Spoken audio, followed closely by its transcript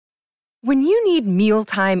When you need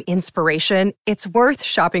mealtime inspiration, it's worth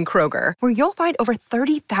shopping Kroger, where you'll find over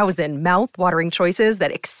 30,000 mouth-watering choices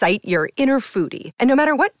that excite your inner foodie. And no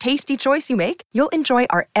matter what tasty choice you make, you'll enjoy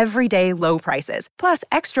our everyday low prices, plus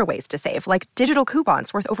extra ways to save, like digital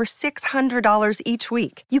coupons worth over $600 each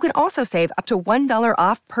week. You can also save up to $1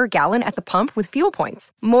 off per gallon at the pump with fuel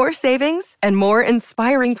points. More savings and more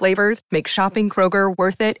inspiring flavors make shopping Kroger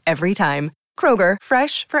worth it every time. Kroger,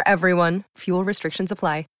 fresh for everyone. Fuel restrictions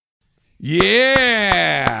apply.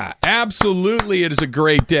 Yeah, absolutely. It is a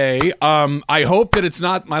great day. I hope that it's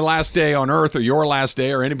not my last day on Earth or your last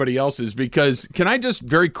day or anybody else's, because can I just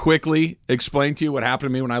very quickly explain to you what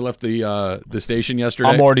happened to me when I left the station yesterday?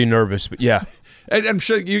 I'm already nervous, but yeah. And I'm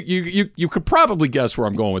sure you could probably guess where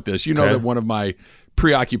I'm going with this. You know that one of my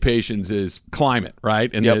preoccupations is climate,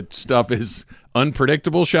 right? And that stuff is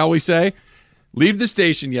unpredictable, shall we say? Leave the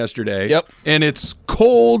station yesterday, and it's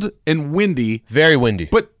cold and windy. Very windy.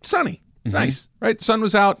 But sunny. Nice, right? The sun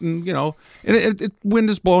was out, and wind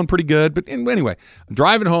is blowing pretty good. But anyway, I'm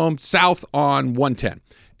driving home south on 110,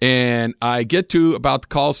 and I get to about the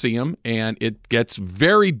Coliseum, and it gets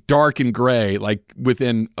very dark and gray, like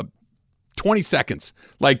within 20 seconds.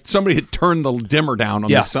 Like somebody had turned the dimmer down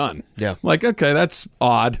on the sun. Yeah, like okay, that's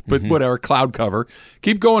odd, but whatever. Cloud cover.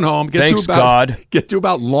 Keep going home. Get to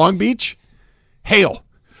about Long Beach. Hail,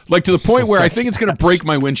 like to the point where I think it's going to break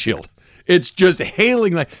my windshield. It's just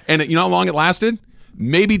hailing, and you know how long it lasted?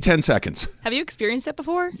 Maybe 10 seconds. Have you experienced that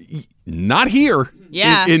before? Not here.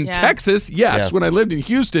 Yeah. In Texas, yes. Yeah. When I lived in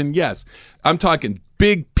Houston, yes. I'm talking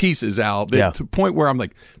big pieces, Al, to the point where I'm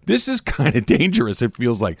like, this is kind of dangerous, it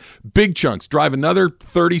feels like. Big chunks. Drive another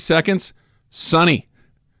 30 seconds, sunny.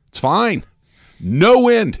 It's fine. No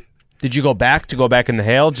wind. Did you go back in the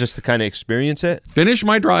hail just to kind of experience it? Finish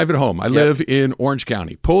my drive at home. I live in Orange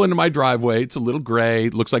County. Pull into my driveway. It's a little gray.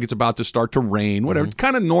 It looks like it's about to start to rain, whatever.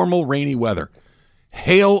 Kind of normal rainy weather.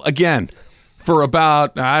 Hail again for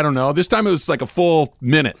about, I don't know. This time it was like a full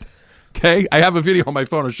minute. Okay? I have a video on my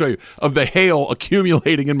phone to show you of the hail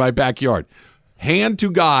accumulating in my backyard. Hand to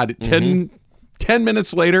God, 10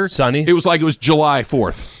 minutes later, sunny. It was like it was July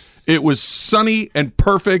 4th. It was sunny and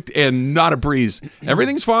perfect and not a breeze.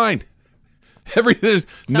 Everything's fine. Sounds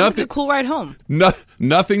like a cool ride home.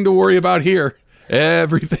 Nothing to worry about here.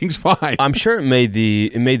 Everything's fine. I'm sure it made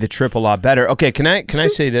the trip a lot better. Okay, can I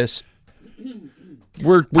say this?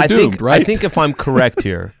 We're doomed, right? I think if I'm correct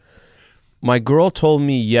here, my girl told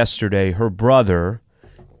me yesterday her brother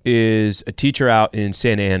is a teacher out in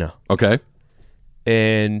Santa Ana. Okay.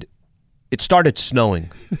 And it started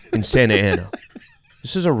snowing in Santa Ana.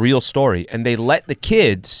 This is a real story. And they let the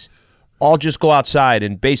kids all just go outside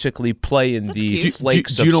and basically play in the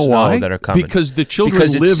flakes of snow that are coming. Because the children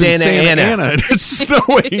live in Santa Ana and it's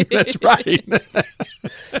snowing. That's right.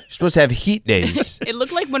 You're supposed to have heat days. It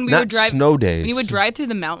looked like when we not would drive snow days. When you would drive through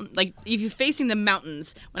the mountain, like if you're facing the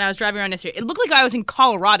mountains. When I was driving around yesterday, it looked like I was in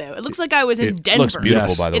Colorado. It looks like I was in Denver. Looks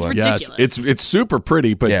beautiful, by the way. It's ridiculous. Yes. It's super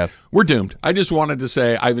pretty, but we're doomed. I just wanted to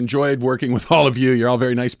say I've enjoyed working with all of you. You're all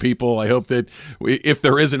very nice people. I hope that if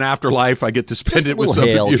there is an afterlife, I get to spend it with some of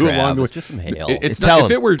you along the way. Just some hail.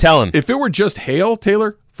 If it were just hail,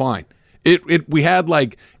 Taylor, fine. We had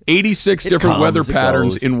like 86 different weather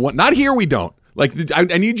patterns in one. Not here, we don't. Like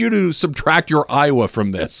I need you to subtract your Iowa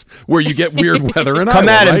from this, where you get weird weather in Iowa. Come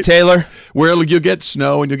at him, Taylor. Where you get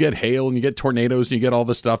snow and you get hail and you get tornadoes and you get all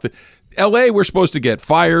this stuff. L.A. we're supposed to get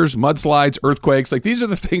fires, mudslides, earthquakes. Like these are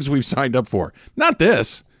the things we've signed up for. Not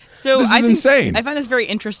this. So this is insane. I find this very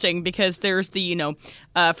interesting because there's the,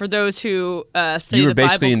 for those who study the Bible. You were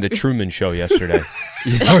basically in the Truman Show yesterday.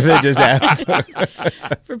 They just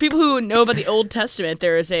have. For people who know about the Old Testament,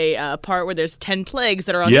 there is a part where there's 10 plagues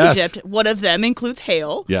that are on Egypt. One of them includes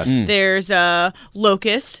hail. Yes. There's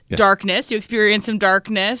locust, darkness. You experience some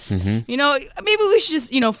darkness. Maybe we should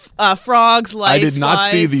just, frogs, lice, I did not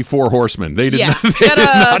flies. see the Four Horsemen. They did not, they did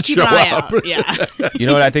not keep show an eye up. Out. Yeah. You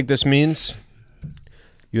know what I think this means?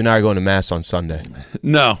 You and I are going to Mass on Sunday.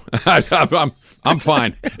 No, I'm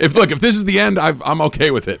fine. If this is the end, I'm okay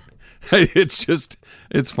with it.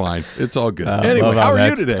 It's fine. It's all good. Anyway, how are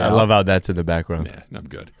you today? I love how that's in the background. Yeah, I'm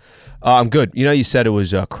good. I'm good. You said it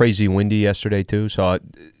was crazy windy yesterday too. So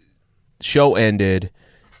show ended,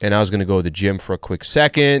 and I was going to go to the gym for a quick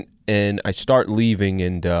second, and I start leaving,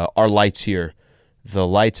 and our lights here, the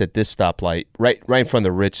lights at this stoplight, right in front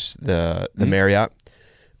of the Ritz, the Marriott.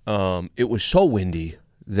 It was so windy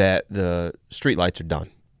that the street lights are done.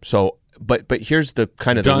 So, but here's the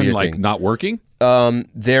kind of done, the weird like thing. Not working.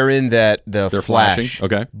 They're in that they're flash. Flashing.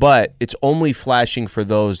 Okay, but it's only flashing for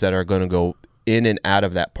those that are going to go in and out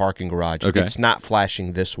of that parking garage. Okay. It's not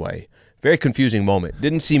flashing this way. Very confusing moment.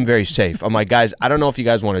 Didn't seem very safe. I'm like, guys, I don't know if you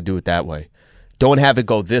guys want to do it that way. Don't have it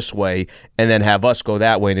go this way and then have us go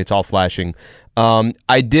that way and it's all flashing.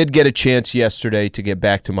 I did get a chance yesterday to get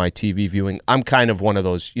back to my TV viewing. I'm kind of one of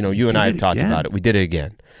those, you and I have talked about it. We did it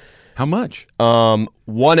again. How much?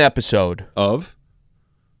 One episode of Okay.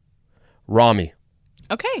 Rami.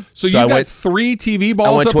 So you I got went- 3 TV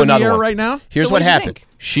balls up in the air right now? Here's So what what'd you happened. think?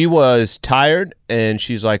 She was tired, and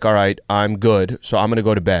she's like, all right, I'm good, so I'm going to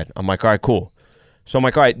go to bed. I'm like, all right, cool. So I'm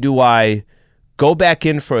like, all right, do I go back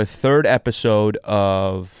in for a third episode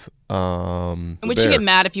of... And would she get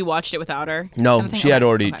mad if you watched it without her? No, Kind of thing? she had Okay.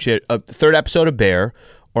 already... Okay. She had a third episode of Bear,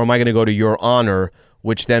 or am I going to go to Your Honor,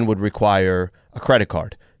 which then would require a credit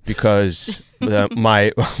card? Because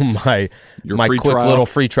my free quick trial? little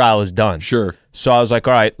free trial is done. Sure. So I was like,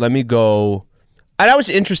 all right, let me go. And I was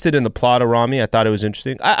interested in the plot of Rami. I thought it was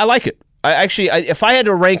interesting. I like it. If I had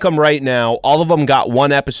to rank them right now, all of them got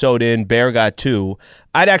 1 episode in, Bear got 2.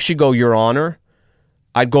 I'd actually go Your Honor.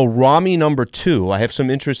 I'd go Rami number 2. I have some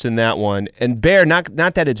interest in that one. And Bear, not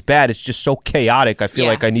that it's bad, it's just so chaotic. I feel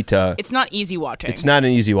like I need to... It's not easy watching. It's not an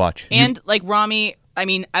easy watch. And like Rami, I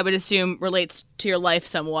mean, I would assume relates to your life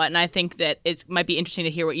somewhat, and I think that it might be interesting to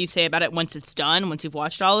hear what you say about it once it's done, once you've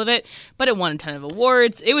watched all of it. But it won a ton of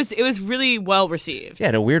awards. It was really well received. Yeah,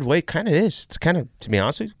 in a weird way, it kind of is. It's kind of, to be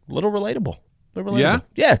honest, a little relatable. Yeah?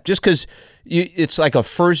 Yeah, just because it's like a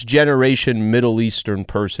first-generation Middle Eastern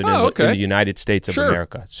person in the United States of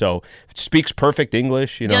America. So it speaks perfect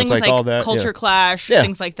English. Dealing it's with like all that. culture clash, Yeah.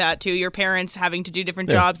 things like that too. Your parents having to do different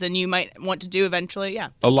jobs than you might want to do eventually. Yeah.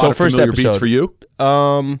 A lot So of first familiar beats episode. for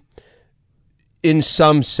you? In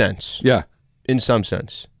some sense. Yeah. In some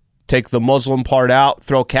sense. Take the Muslim part out,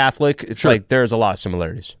 throw Catholic. It's like there's a lot of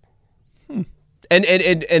similarities. And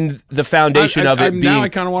the foundation of it being... Now I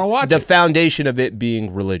kind of want to watch the it. foundation of it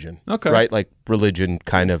being religion. Okay. Right? Like religion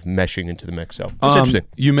kind of meshing into the mix. So it's interesting.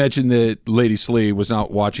 You mentioned that Lady Slee was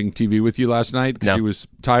not watching TV with you last night because No. she was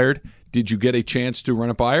tired. Did you get a chance to run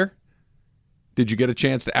it by her? Did you get a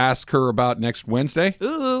chance to ask her about next Wednesday?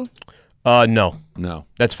 Ooh. No. No.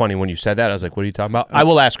 That's funny. When you said that, I was like, what are you talking about? I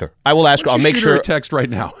will ask her. I'll make Shoot her sure... a text right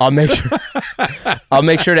now. I'll make sure. I'll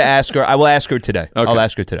make sure to ask her. I will ask her today. Okay. I'll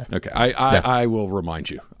ask her today. Okay, I will remind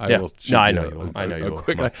you. I Yeah. will. shoot No, I you know a- you will. a- I know you a will.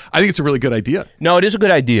 quick- Come on. I think it's a really good idea. No, it is a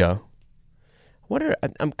good idea.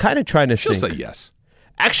 I'm kind of trying to She'll think. say yes.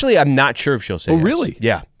 Actually, I'm not sure if she'll say. Oh, yes. really?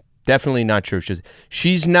 Yeah, definitely not sure if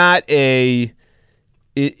she's not a.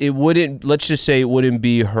 It wouldn't. Let's just say it wouldn't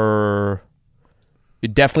be her.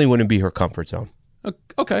 It definitely wouldn't be her comfort zone.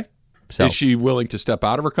 Okay. So Is she willing to step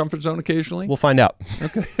out of her comfort zone occasionally? we'll find out. I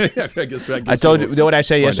guess I told you. we'll- Know what I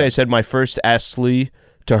say find yesterday? I out. said my first Ask Lee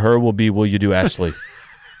to her will be, "Will you do Ask Lee?"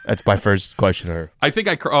 That's my first question to her. I think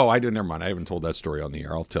I didn't. Never mind. I haven't told that story on the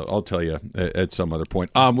air. I'll tell you at some other point.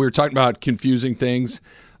 We were talking about confusing things,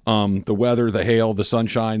 the weather, the hail, the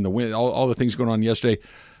sunshine, the wind, all the things going on yesterday.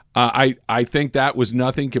 I think that was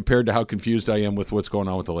nothing compared to how confused I am with what's going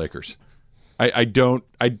on with the Lakers.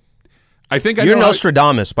 I think I You're know how-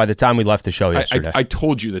 Nostradamus by the time we left the show yesterday. I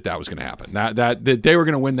told you that was going to happen. That they were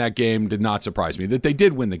going to win that game did not surprise me. That they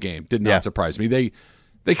did win the game did not surprise me.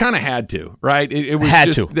 They kind of had to, right? It was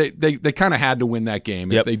Had just to. they kind of had to win that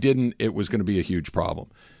game. If Yep. they didn't, it was going to be a huge problem.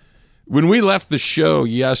 When we left the show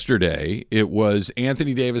yesterday, it was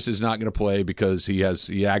Anthony Davis is not going to play because he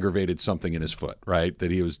aggravated something in his foot, right?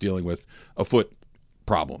 That he was dealing with a foot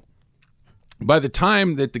problem. By the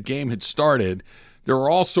time that the game had started, there were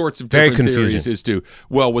all sorts of Very different theories confusing. as to,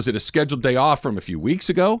 well, was it a scheduled day off from a few weeks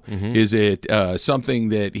ago? Mm-hmm. Is it something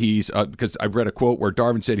that he's because I read a quote where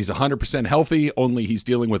Darvin said he's 100% healthy, only he's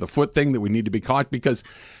dealing with a foot thing that we need to be caught because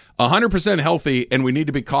 100% healthy and we need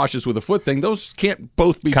to be cautious with a foot thing. Those can't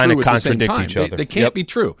both be Kinda true at the same contradict time. each other. They can't Yep. be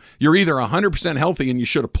true. You're either 100% healthy and you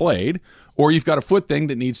should have played, or you've got a foot thing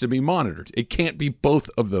that needs to be monitored. It can't be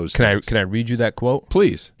both of those things. Can I read you that quote?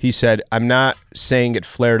 Please. He said, "I'm not saying it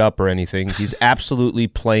flared up or anything. He's absolutely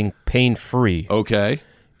playing pain-free. Okay.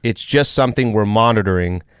 It's just something we're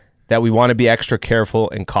monitoring that we want to be extra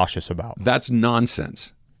careful and cautious about." That's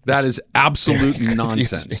nonsense. That is absolute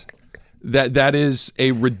nonsense. That is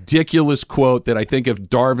a ridiculous quote that I think if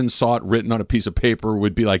Darvin saw it written on a piece of paper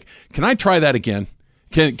would be like, "Can I try that again?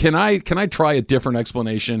 Can I try a different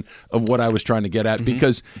explanation of what I was trying to get at?"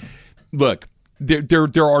 Because look,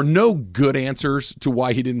 there are no good answers to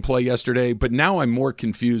why he didn't play yesterday, but now I'm more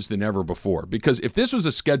confused than ever before. Because if this was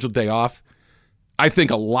a scheduled day off, I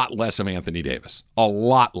think a lot less of Anthony Davis. A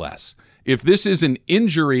lot less. If this is an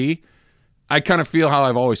injury, I kind of feel how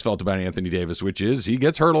I've always felt about Anthony Davis, which is he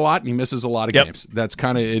gets hurt a lot and he misses a lot of games. That's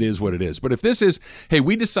kind of, it is what it is. But if this is, hey,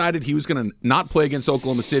 we decided he was going to not play against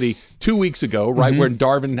Oklahoma City 2 weeks ago, right, when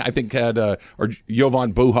Darvin, I think, had, or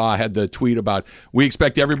Jovan Buha had the tweet about, we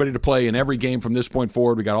expect everybody to play in every game from this point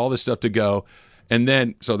forward. We got all this stuff to go. And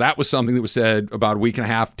then, so that was something that was said about a week and a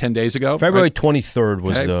half, 10 days ago. February 23rd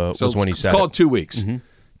was when he said it. It's called 2 weeks.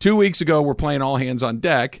 2 weeks ago, we're playing all hands on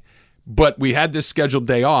deck, but we had this scheduled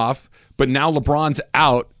day off. But now LeBron's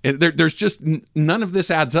out, and there's just none of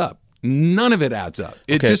this adds up. None of it adds up.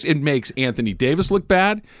 It makes Anthony Davis look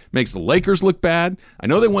bad, makes the Lakers look bad. I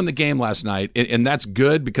know they won the game last night, and that's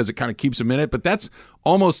good because it kind of keeps them in it, but that's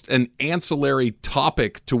almost an ancillary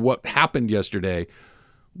topic to what happened yesterday.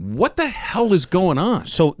 What the hell is going on?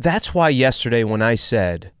 So that's why yesterday when I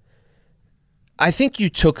said, I think you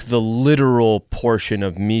took the literal portion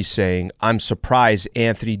of me saying, I'm surprised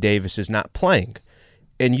Anthony Davis is not playing.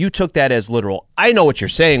 And you took that as literal. I know what you're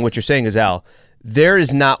saying. What you're saying is, Al, there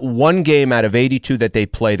is not one game out of 82 that they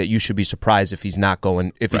play that you should be surprised if he's not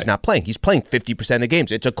going, if he's not playing. He's playing 50% of the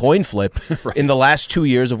games. It's a coin flip in the last 2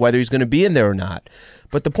 years of whether he's going to be in there or not.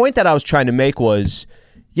 But the point that I was trying to make was,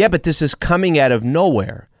 yeah, but this is coming out of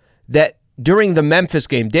nowhere. That during the Memphis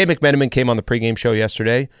game, Dave McMenamin came on the pregame show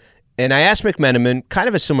yesterday, and I asked McMenamin kind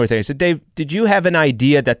of a similar thing. I said, Dave, did you have an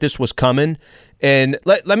idea that this was coming? And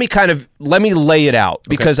let me lay it out,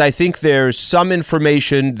 because I think there's some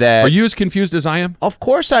information that... Are you as confused as I am? Of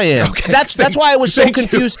course I am. Okay, that's why I was so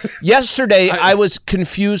confused. Yesterday, I was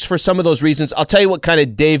confused for some of those reasons. I'll tell you what kind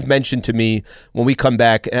of Dave mentioned to me when we come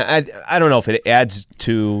back. I don't know if it adds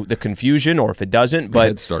to the confusion or if it doesn't, but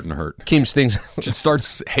it's starting to hurt. Keeps things... Should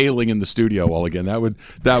start hailing in the studio all again. That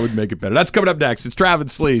would make it better. That's coming up next. It's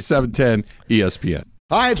Travis Slee, 710 ESPN.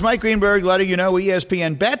 Hi, it's Mike Greenberg letting you know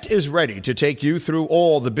ESPN Bet is ready to take you through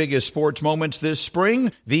all the biggest sports moments this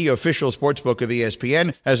spring. The official sportsbook of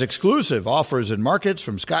ESPN has exclusive offers and markets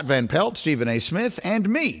from Scott Van Pelt, Stephen A. Smith, and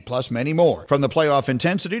me, plus many more. From the playoff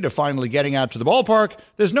intensity to finally getting out to the ballpark,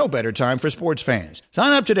 there's no better time for sports fans.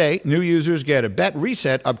 Sign up today. New users get a bet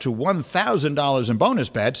reset up to $1,000 in bonus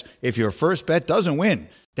bets if your first bet doesn't win.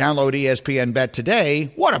 Download ESPN Bet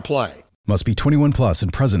today. What a play. Must be 21 plus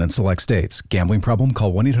and present in select states. Gambling problem?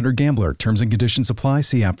 Call 1-800-GAMBLER. Terms and conditions apply.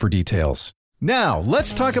 See app for details. Now,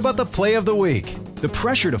 let's talk about the play of the week. The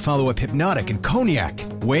pressure to follow up Hypnotic and Cognac,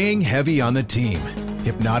 weighing heavy on the team.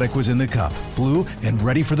 Hypnotic was in the cup, blue, and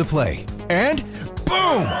ready for the play. And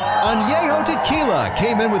boom! Añejo Tequila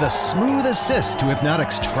came in with a smooth assist to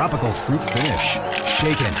Hypnotic's tropical fruit finish.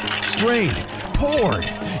 Shaken, strained, poured.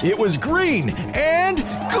 It was green and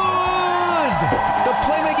good! The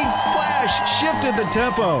playmaking splash shifted the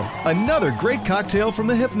tempo. Another great cocktail from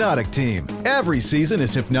the Hypnotic team. Every season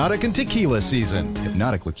is Hypnotic and Tequila season.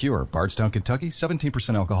 Hypnotic Liqueur, Bardstown, Kentucky,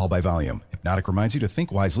 17% alcohol by volume. Hypnotic reminds you to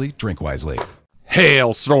think wisely, drink wisely.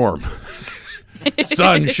 Hailstorm,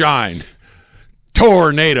 sunshine,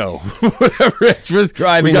 tornado, whatever it was.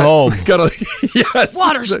 Driving home. Yes.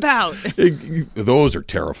 Water spout. Those are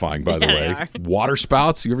terrifying, by the way. They are. Water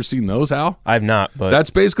spouts. You ever seen those, Al? I've not, but... That's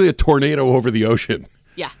basically a tornado over the ocean.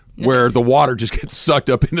 Yeah. Where the water just gets sucked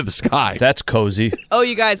up into the sky. That's cozy. Oh,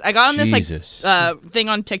 you guys, I got on Jesus. this thing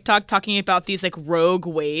on TikTok talking about these rogue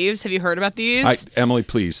waves. Have you heard about these? Emily,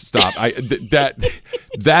 please stop.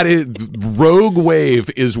 That is rogue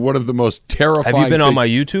wave is one of the most terrifying. Have you been on my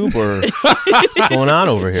YouTube or what's going on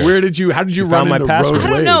over here? How did you run found into my password. rogue I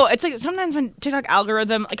don't waves? know. It's like sometimes when TikTok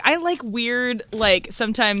algorithm, I like weird,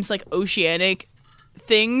 sometimes oceanic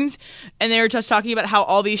things, and they were just talking about how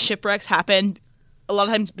all these shipwrecks happen. A lot of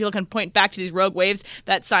times people can point back to these rogue waves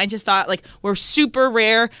that scientists thought were super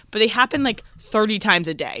rare, but they happen 30 times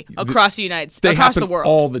a day across the United States, across the world.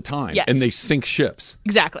 All the time. Yes. And they sink ships.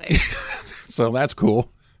 Exactly. So that's cool.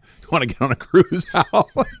 You want to get on a cruise?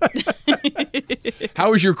 How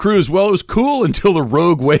was your cruise? Well, it was cool until the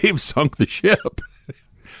rogue wave sunk the ship.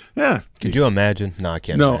 Yeah. Could you imagine? No, I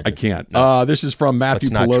can't. No, imagine. I can't. No. This is from Matthew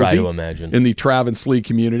Let's not Pelosi try to imagine. in the Travis Slee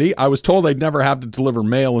community. I was told I'd never have to deliver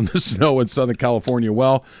mail in the snow in Southern California.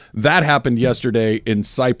 Well, that happened yesterday in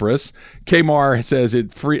Cyprus. Kmar says it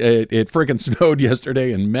freaking snowed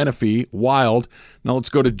yesterday in Menifee. Wild. Now let's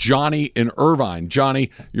go to Johnny in Irvine. Johnny,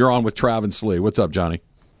 you're on with Travis Slee. What's up, Johnny?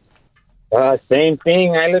 Same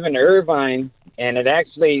thing. I live in Irvine, and it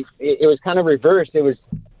was kind of reversed. It was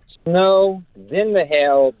snow, then the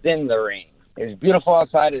hail, then the rain. It was beautiful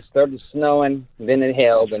outside. It started snowing, then it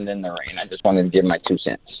hailed, and then the rain. I just wanted to give my 2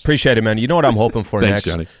 cents. Appreciate it, man. You know what I'm hoping for Thanks,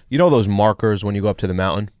 next? Johnny. You know those markers when you go up to the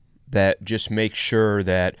mountain? that just makes sure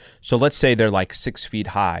that, so let's say they're like 6 feet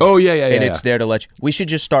high. Oh, yeah. And it's there to let you, we should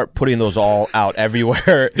just start putting those all out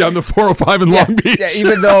everywhere. Down the 405 in Long Beach. Yeah,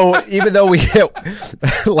 even though we get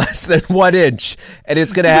less than 1 inch, and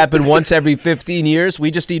it's going to happen once every 15 years,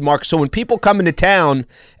 we just need markers. So when people come into town,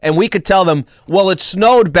 and we could tell them, well, it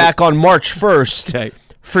snowed back on March 1st. Okay.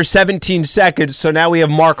 For 17 seconds, so now we have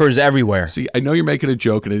markers everywhere. See, I know you're making a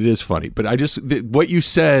joke, and it is funny, but what you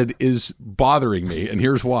said is bothering me, and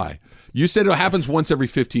here's why. You said it happens once every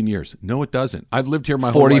 15 years. No, it doesn't. I've lived here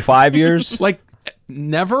my whole life. 45 years? Like,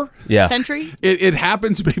 never? Yeah. Century? It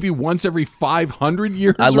happens maybe once every 500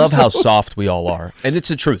 years. I love or how so. soft we all are, and it's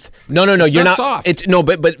the truth. No, It's you're not not soft. It's no,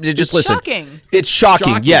 but just listen. Shocking. It's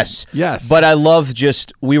shocking. Yes. But I love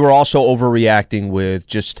we were also overreacting with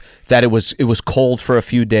just that it was cold for a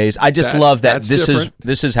few days. I just love that this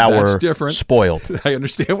is how That's we're different. spoiled. I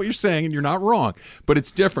understand what you're saying, and you're not wrong, but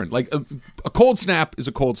it's different. Like a cold snap is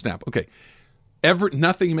a cold snap. Okay,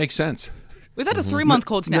 nothing makes sense. We've had a 3-month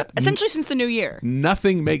cold snap, essentially since the new year.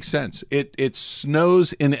 Nothing makes sense. It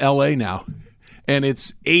snows in L.A. now, and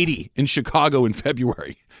it's 80 in Chicago in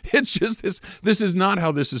February. It's just this. This is not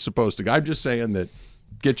how this is supposed to go. I'm just saying that.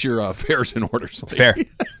 Get your affairs in order. Fair.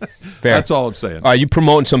 That's all I'm saying. Are you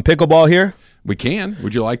promoting some pickleball here? We can.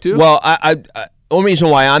 Would you like to? Well, I only reason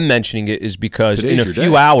why I'm mentioning it is because Today's in a your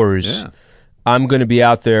few day. hours, Yeah. I'm going to be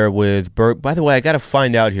out there with Berg. By the way, I got to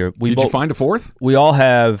find out here. Did you find a fourth? We all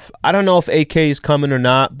have. I don't know if AK is coming or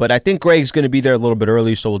not, but I think Greg's going to be there a little bit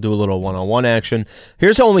early, so we'll do a little one-on-one action.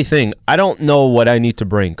 Here's the only thing. I don't know what I need to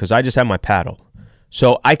bring because I just have my paddle.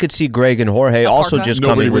 So I could see Greg and Jorge also just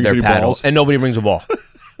Nobody coming with brings their any paddle, balls. and nobody brings a ball.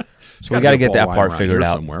 So we got to get that part figured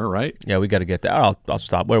out somewhere, right? Yeah, we got to get that. I'll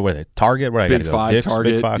stop. Where were they? Target? Where I got to Big go? Five, Dick's?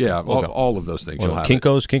 Target, Big Five? yeah, We'll go. all of those things. You'll have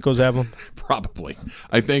Kinko's have them. Probably.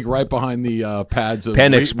 I think right behind the pads of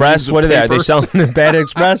Panda Express. reams of What are they? Are they paper. selling at Panda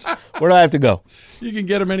Express? Where do I have to go? You can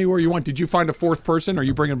get them anywhere you want. Did you find a fourth person? Are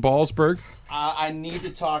you bringing balls, Berg? I need to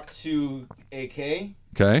talk to AK,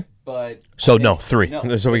 Okay. but So no, 3.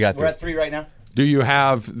 no, So we got we're 3. at 3 right now. Do you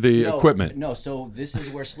have the equipment? No, so this is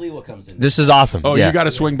where Sliwa comes in. This is awesome. Oh, yeah. you got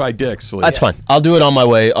to swing by Dick's. Lee. That's fine. I'll do it on my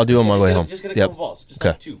way. I'll do it on my way home. Just get a Yep. couple balls. Just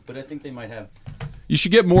Okay. like 2, but I think they might have. You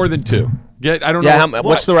should get more than 2. I don't Yeah. know.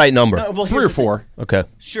 What's the right number? No, well, 3 here's or the thing. 4. Okay.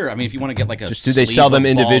 Sure. I mean, if you want to get like a. Just do they sleeve sell them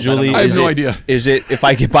of balls, individually? I have Is no it- idea. Is it if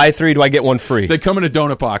I buy 3, do I get 1 free? They come in a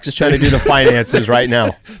donut box. Just trying to do the finances right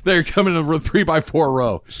now. They're coming in a 3x4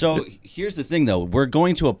 row. So here's the thing, though. We're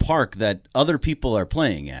going to a park that other people are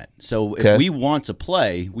playing at. So if Okay. we want to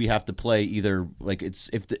play, we have to play either like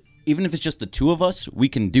even if it's just the 2 of us, we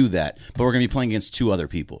can do that. But we're going to be playing against 2 other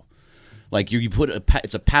people. Like you put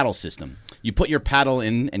it's a paddle system. You put your paddle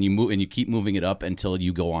in and you move and you keep moving it up until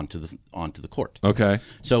you go onto the court. Okay.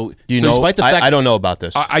 So Do you know? despite the fact I don't know about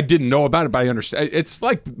this. I didn't know about it, but I understand. It's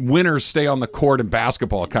like winners stay on the court in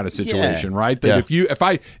basketball kind of situation, right? That Yeah.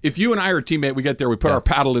 if you and I are a teammate, we get there, we put our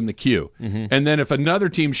paddle in the queue, and then if another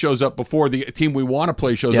team shows up before the team we want to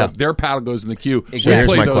play shows Yeah. up, their paddle goes in the queue. So We here's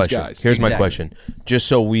play my those question. guys. Here's my Exactly. question. Just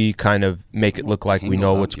so we kind of make it look like we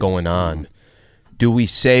know what's going on. Do we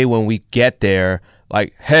say when we get there,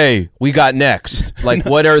 like, hey, we got next? Like,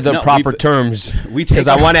 what are the No, proper terms? we take Because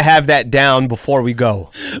I our- want to have that down before we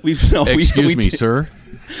go. Excuse me, sir.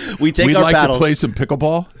 We take We'd our like paddles. to play some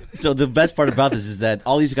pickleball. So the best part about this is that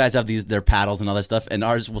all these guys have their paddles and all that stuff, and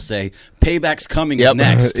ours will say "Payback's coming is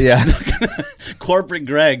next." Yeah. Corporate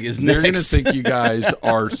Greg is They're going to next. think you guys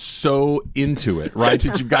are so into it, right?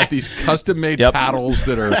 That you've got these custom-made Yep. paddles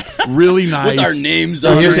that are really nice. With our names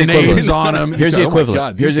Well, on here's it. the Names equivalent. on them. Here's the Oh my equivalent.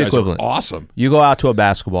 God, Here's these the guys are equivalent. awesome. You go out to a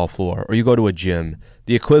basketball floor or you go to a gym.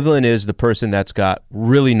 The equivalent is the person that's got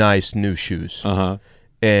really nice new shoes.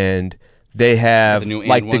 And they have The new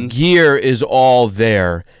like and the ones? gear is all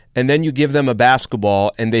there. And then you give them a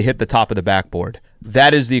basketball and they hit the top of the backboard.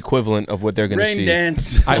 That is the equivalent of what they're going to Rain see.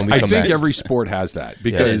 dance. I when we come think back. every sport has that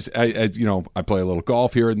because I play a little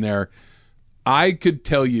golf here and there. I could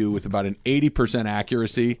tell you with about an 80%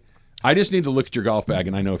 accuracy. I just need to look at your golf bag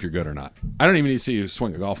and I know if you're good or not. I don't even need to see you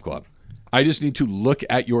swing a golf club. I just need to look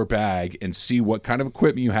at your bag and see what kind of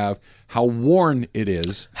equipment you have, how worn it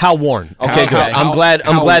is. How worn? Okay, good. How- I'm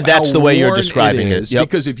glad that's how the way you're worn describing it. is.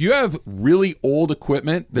 Because if you have really old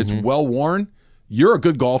equipment that's well worn, you're a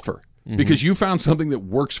good golfer because you found something that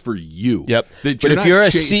works for you. Yep. That But if not you're a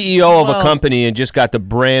cha- CEO of a company and just got the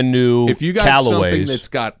brand new if you got Callaways, something that's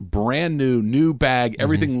got brand new bag,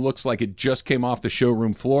 everything looks like it just came off the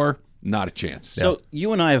showroom floor, Not a chance. So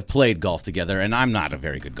you and I have played golf together, and I'm not a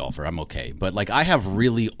very good golfer. I'm okay, but like I have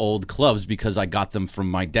really old clubs because I got them from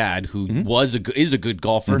my dad, who is a good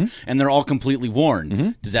golfer, and they're all completely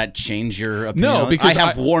worn. Does that change your opinion? No, because I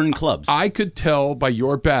have worn clubs. I could tell by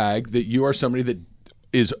your bag that you are somebody that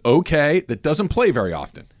is okay, that doesn't play very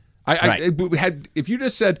often. If you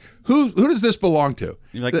just said, who does this belong to?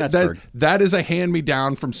 You're like, that's Bird. That is a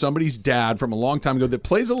hand-me-down from somebody's dad from a long time ago that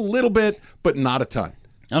plays a little bit, but not a ton.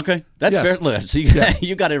 Okay, that's Yes. fair. Look, so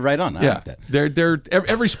you got it right on. I like that. They're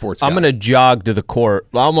every sports guy. I'm going to jog to the court,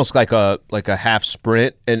 almost like a half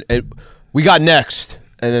sprint, and we got next.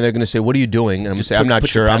 And then they're going to say, "What are you doing?" And I'm going to say, "I'm not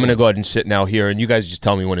sure. I'm going to go ahead and sit now here, and you guys just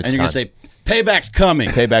tell me when it's And you're time." going to say, "Payback's coming."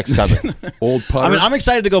 Payback's coming. Old putter. I mean, I'm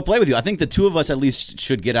excited to go play with you. I think the two of us at least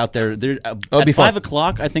should get out there. At be fun. 5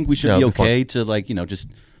 o'clock, I think we should Yeah, be it'll be okay to just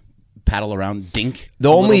paddle around, dink. The a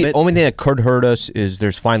little only bit. thing that could hurt us is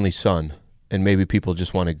there's finally sun, and maybe people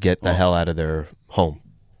just want to get the hell out of their home.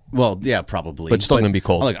 Well, yeah, probably. But it's still gonna be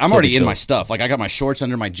cold. Look, I'm Still already be in chilly. my stuff. Like I got my shorts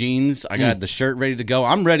under my jeans. I got the shirt ready to go.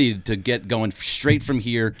 I'm ready to get going straight from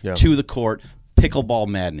here to the court. Pickleball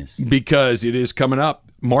madness. Because it is coming up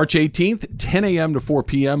March 18th, 10 a.m. to 4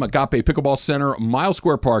 p.m., Agape Pickleball Center, Mile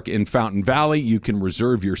Square Park in Fountain Valley. You can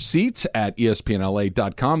reserve your seats at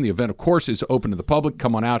espnla.com. The event, of course, is open to the public.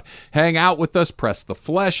 Come on out, hang out with us, press the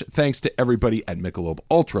flesh. Thanks to everybody at Michelob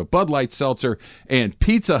Ultra, Bud Light Seltzer, and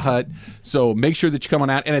Pizza Hut. So make sure that you come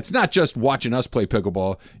on out. And it's not just watching us play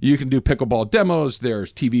pickleball. You can do pickleball demos.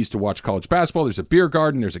 There's TVs to watch college basketball. There's a beer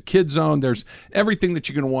garden. There's a kid zone. There's everything that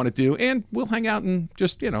you're going to want to do. And we'll hang out and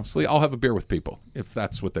just, I'll have a beer with people if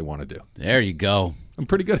that's what they want to do. There you go. I'm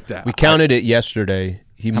pretty good at that. We counted it yesterday.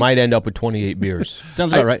 He might end up with 28 beers.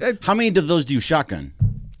 Sounds about right. How many of those do you shotgun?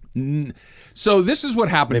 So this is what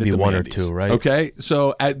happened Maybe at the one or Mandy's, two, right? Okay,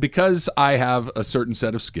 so because I have a certain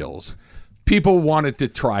set of skills, people wanted to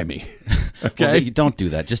try me. Okay, Well, you don't do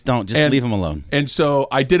that. Just don't. Just leave them alone. And so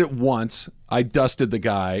I did it once. I dusted the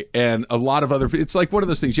guy, and a lot of other. It's like one of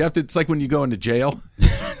those things. You have to. It's like when you go into jail.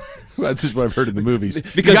 That's just what I've heard in the movies.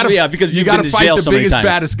 Because you you've got to been to fight jail the so many biggest, times.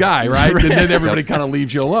 baddest guy, right? And then everybody kind of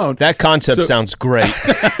leaves you alone. That concept sounds great.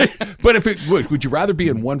 But would you rather be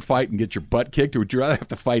in one fight and get your butt kicked, or would you rather have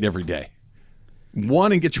to fight every day?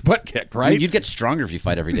 One and get your butt kicked, right? You'd get stronger if you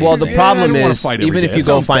fight every day. Well, the I problem don't wanna is, fight every even day. if you That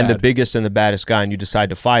go sounds find the bad. biggest and the baddest guy and you decide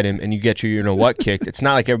to fight him and you get your you-know-what kicked, it's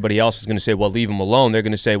not like everybody else is going to say, well, leave him alone. They're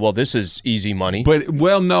going to say, well, this is easy money. But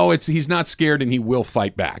no, he's not scared and he will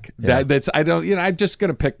fight back. I'm just going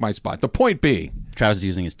to pick my spot. The point being, Travis is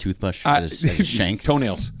using his toothbrush as a shank.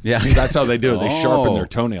 toenails. Yeah. That's how they do it. They sharpen Oh. their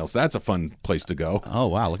toenails. That's a fun place to go. Oh,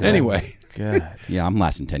 wow. Look at Anyway, God. Yeah, I'm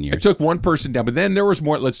lasting 10 I years. took one person down, but then there was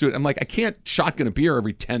more. Let's do it. I'm like, I can't shotgun a beer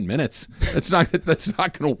every 10 minutes. That's not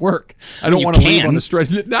going to work. I don't You want to leave can. on the stretch.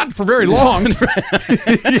 Not for very long. Not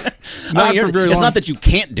for very It's long. not that you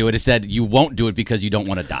can't do it. It's that you won't do it because you don't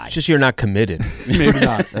want to die. It's just you're not committed. Maybe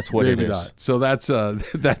not. That's what Maybe it is. not. So that's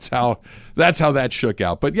how that shook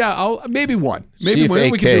out. But yeah, I'll maybe one. See Maybe if one.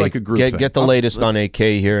 AK, We can do like a group thing. get the latest on AK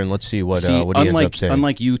here, and let's see what See, he ends up saying.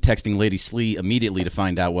 unlike you texting Lady Slee immediately to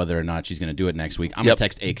find out whether or not she's going to do it next week, I'm Yep. going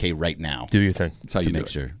to text AK right now. Do your thing. That's how to you make do it.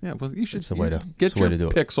 sure. Yeah, well, you should the way to- get it's the way your to do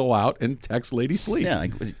it. pixel out and text Lady Sleep. Yeah,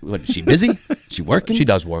 like, what, is she busy? She working? She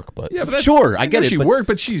does work, but Yeah, but that's- Sure, I get know it, She but- worked,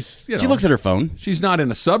 but she's She looks at her phone. She's not in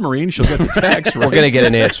a submarine. She'll get the text. Right? we're going to get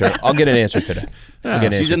an answer. I'll get an answer today. I'll get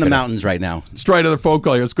an She's answer in the today. mountains right now. Let's try another phone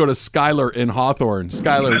call here. Let's go to Skylar in Hawthorne.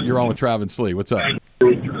 Skylar, you're on with Travis Lee. What's up?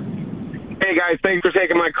 Hey, guys, thanks for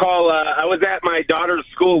taking my call. I was at my daughter's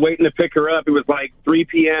school waiting to pick her up. It was like 3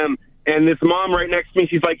 p.m., and this mom right next to me,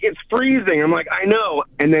 she's like, it's freezing. I'm like, I know.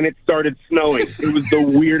 And then it started snowing. It was the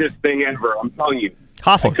weirdest thing ever. I'm telling you.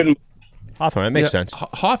 Hawthorne. Hawthorne, that makes sense.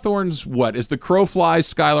 Hawthorne's what? As the crow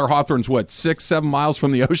flies, Skylar, Hawthorne's what, 6-7 miles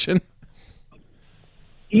from the ocean?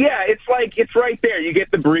 Yeah, it's like, it's right there. You get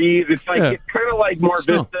the breeze. It's like, it's kind of like Mar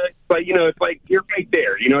Snow. Vista. It's like, it's like you're right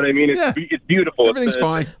there. You know what I mean? It's beautiful. Everything's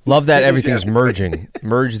fine. Love that everything's merging.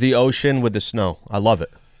 Merge the ocean with the snow. I love it.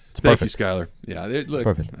 It's Thank perfect. you, Skylar. Yeah, look,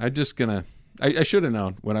 Perfect. I'm just gonna. I should have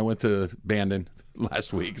known when I went to Bandon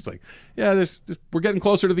last week. It's like, yeah, we're getting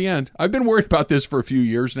closer to the end. I've been worried about this for a few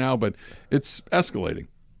years now, but it's escalating.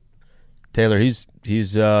 Taylor, he's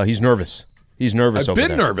nervous. He's nervous I've over been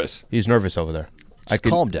there. nervous. He's nervous over there. Just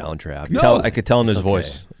calm down, Trav. I could tell in his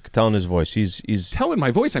voice. I could tell in his voice. He's Tell in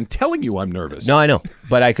my voice. I'm telling you, I'm nervous. No, I know,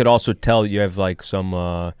 but I could also tell you have like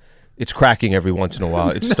some. It's cracking every once in a while.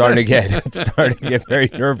 It's starting to get very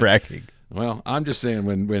nerve-wracking. Well, I'm just saying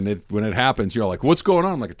when it happens, you're like, what's going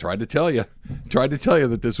on? I'm like, I tried to tell you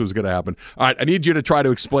that this was going to happen. All right, I need you to try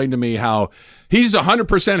to explain to me how he's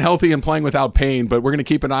 100% healthy and playing without pain, but we're going to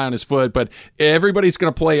keep an eye on his foot. But everybody's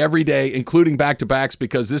going to play every day, including back-to-backs,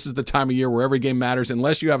 because this is the time of year where every game matters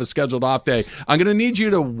unless you have a scheduled off day. I'm going to need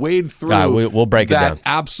you to wade through we'll break it down. That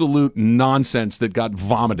absolute nonsense that got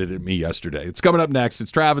vomited at me yesterday. It's coming up next. It's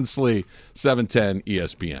Travis Slee, 710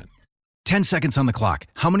 ESPN. 10 seconds on the clock.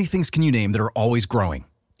 How many things can you name that are always growing?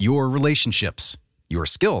 Your relationships, your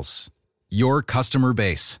skills, your customer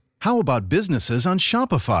base. How about businesses on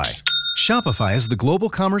Shopify? Shopify is the global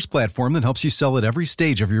commerce platform that helps you sell at every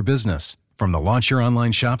stage of your business. From the launch your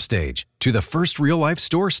online shop stage, to the first real-life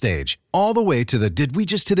store stage, all the way to the did we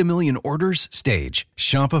just hit a million orders stage.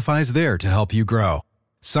 Shopify's there to help you grow.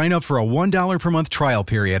 Sign up for a $1 per month trial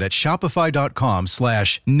period at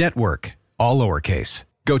shopify.com/network, all lowercase.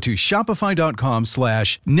 Go to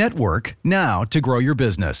shopify.com/network now to grow your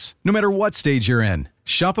business, no matter what stage you're in.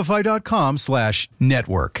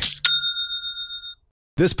 Shopify.com/network.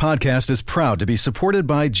 This podcast is proud to be supported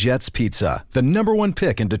by Jets Pizza, the #1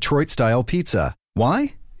 pick in Detroit-style pizza.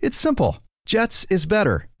 Why? It's simple. Jets is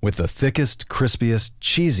better. With the thickest, crispiest,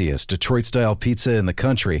 cheesiest Detroit-style pizza in the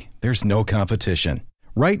country, there's no competition.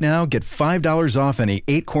 Right now, get $5 off any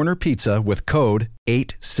 8-corner pizza with code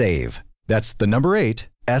 8SAVE. That's the number 8,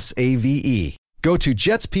 SAVE. Go to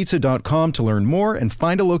jetspizza.com to learn more and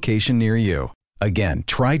find a location near you. Again,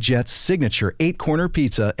 try Jet's signature 8-corner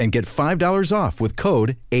pizza and get $5 off with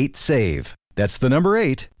code 8SAVE. That's the number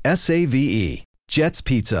 8, SAVE. Jet's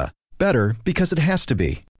Pizza. Better because it has to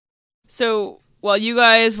be. So while you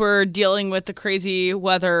guys were dealing with the crazy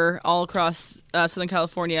weather all across Southern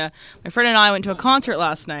California, my friend and I went to a concert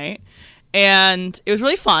last night. And it was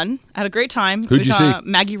really fun. I had a great time. Who'd you see?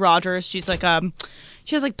 Maggie Rogers. She's like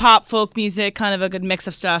she has like pop, folk music, kind of a good mix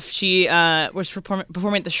of stuff. She was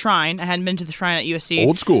performing at the Shrine. I hadn't been to the Shrine at USC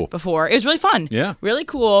Old school before. It was really fun. Yeah, really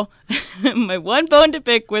cool. My one bone to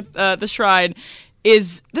pick with the Shrine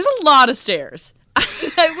is there's a lot of stairs.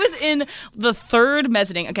 I was in the third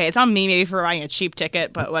mezzanine. Okay, it's on me maybe for buying a cheap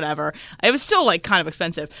ticket, but whatever. It was still like kind of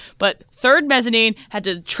expensive. But third mezzanine, had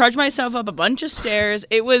to trudge myself up a bunch of stairs.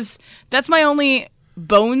 That's my only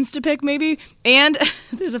bones to pick maybe. And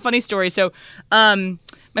there's a funny story. So my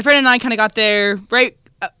friend and I kind of got there right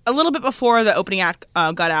a little bit before the opening act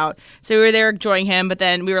got out. So we were there enjoying him, but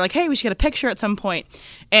then we were like, hey, we should get a picture at some point.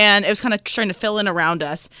 And it was kind of starting to fill in around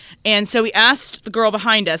us. And so we asked the girl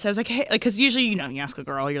behind us. I was like, hey, because usually, you ask a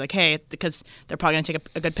girl, you're like, hey, because they're probably going to take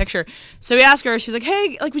a good picture. So we asked her, she's like,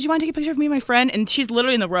 hey, like, would you mind taking a picture of me and my friend? And she's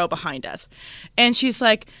literally in the row behind us. And she's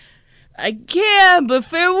like, I can, but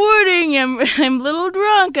fair warning, I'm a little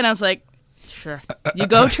drunk. And I was like, sure, you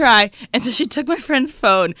go try. And so she took my friend's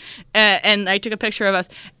phone and I took a picture of us.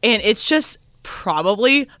 And it's just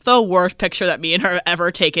probably the worst picture that me and her have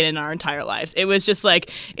ever taken in our entire lives. It was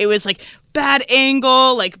bad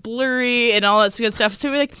angle, like blurry and all that good stuff. So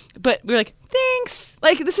we were like, thanks.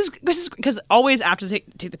 Like this is because always after take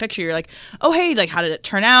the picture, you're like, oh hey, like how did it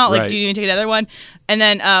turn out? Like, right. Do you need to take another one? And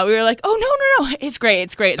then we were like, oh no, it's great.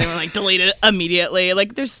 And then we like delete it immediately.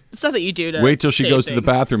 Like there's stuff that you do to wait till she goes to the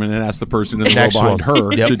bathroom and then ask the person in the row behind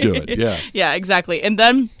her to do it. Yeah, exactly. And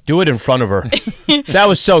then do it in front of her. That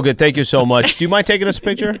was so good. Thank you so much. Do you mind taking us a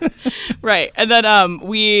picture? Right. And then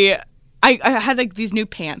I had like these new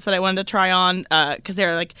pants that I wanted to try on because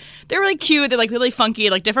they're really cute. They're like really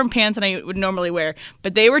funky, like different pants than I would normally wear.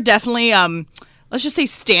 But they were definitely let's just say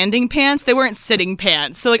standing pants. They weren't sitting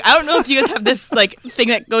pants. So like I don't know if you guys have this like thing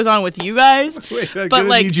that goes on with you guys. Wait, but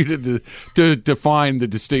like need you to define the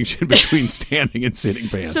distinction between standing and sitting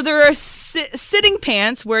pants. So there are sitting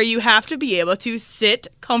pants where you have to be able to sit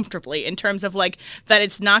comfortably in terms of like that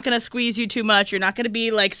it's not going to squeeze you too much. You're not going to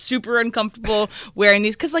be like super uncomfortable wearing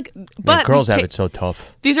these because like but girls have it so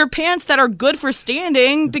tough. These are pants that are good for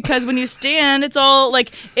standing because when you stand it's all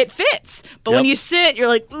like it fits. But when you sit you're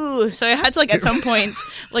like ooh. So I had to like at some points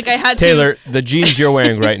like I had Taylor, the jeans you're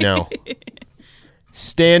wearing right now.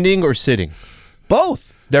 Standing or sitting?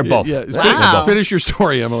 Both. They're both. Yeah. Wow. Finish your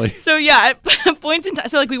story, Emily. So yeah, at points in time.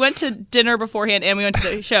 So like we went to dinner beforehand and we went to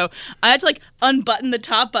the show. I had to like unbutton the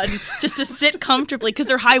top button just to sit comfortably because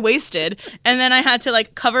they're high waisted, and then I had to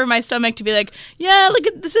like cover my stomach to be like, yeah, look,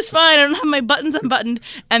 this is fine. I don't have my buttons unbuttoned.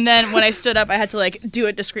 And then when I stood up, I had to like do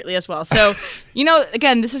it discreetly as well. So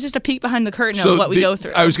Again, this is just a peek behind the curtain of what we go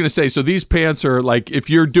through. I was going to say, so these pants are like, if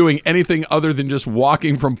you're doing anything other than just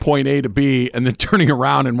walking from point A to B and then turning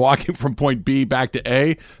around and walking from point B back to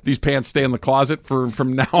A, these pants stay in the closet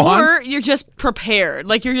from now on. Or you're just prepared.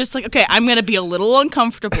 Like, you're just like, okay, I'm going to be a little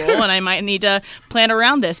uncomfortable and I might need to plan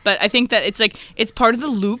around this. But I think that it's part of the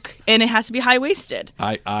look and it has to be high-waisted.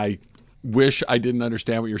 I wish I didn't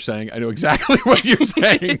understand what you're saying. I know exactly what you're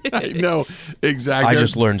saying. I know exactly. I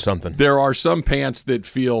just learned something. There are some pants that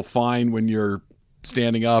feel fine when you're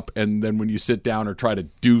standing up, and then when you sit down or try to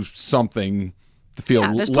do something, they feel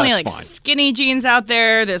there's less plenty fine. Skinny jeans out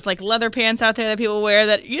there. There's leather pants out there that people wear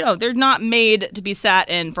that they're not made to be sat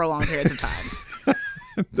in for long periods of time.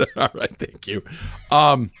 All right, thank you.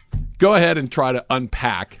 Go ahead and try to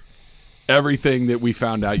unpack everything that we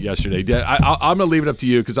found out yesterday. I'm going to leave it up to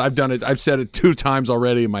you because I've done it. I've said it 2 times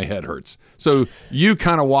already and my head hurts. So you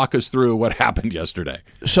kind of walk us through what happened yesterday.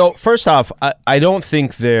 So first off, I don't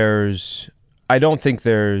think there's let's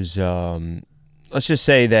just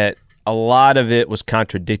say that a lot of it was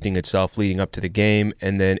contradicting itself leading up to the game,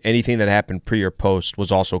 and then anything that happened pre or post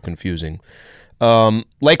was also confusing.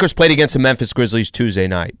 Lakers played against the Memphis Grizzlies Tuesday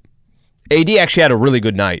night. AD actually had a really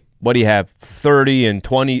good night. What do you have? 30 and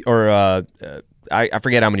 20, or I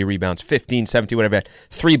forget how many rebounds, 15, 17, whatever.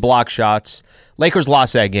 3 block shots. Lakers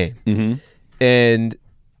lost that game. Mm-hmm. And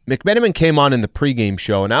McMenamin came on in the pregame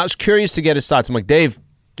show, and I was curious to get his thoughts. I'm like, Dave,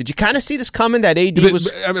 did you kind of see this coming that AD was...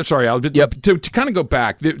 I'm sorry, Al. To kind of go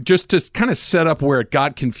back, just to kind of set up where it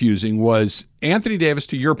got confusing was Anthony Davis,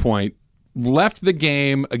 to your point, left the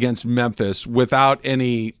game against Memphis without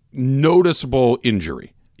any noticeable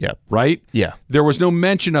injury. Yeah. Right? Yeah. There was no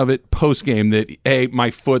mention of it post-game that, hey, my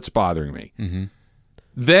foot's bothering me. Mm-hmm.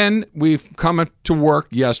 Then we've come to work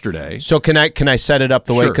yesterday. So can I set it up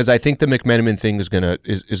the way? Sure. Because I think the McMenamin thing is gonna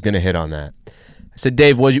hit on that. I said,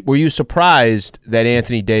 Dave, were you surprised that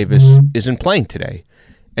Anthony Davis isn't playing today?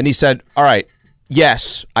 And he said, all right,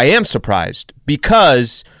 yes, I am surprised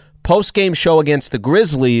because post-game show against the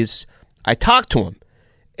Grizzlies, I talked to him.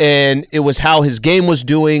 And it was how his game was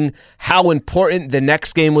doing, how important the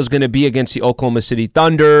next game was going to be against the Oklahoma City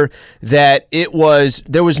Thunder, that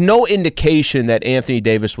there was no indication that Anthony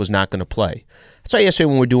Davis was not going to play. That's why yesterday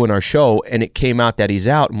when we were doing our show and it came out that he's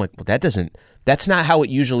out, I'm like, well, that's not how it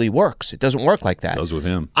usually works. It doesn't work like that. It does with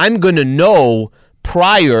him. I'm going to know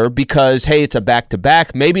prior because, hey, it's a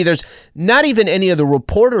back-to-back. Maybe there's not even any of the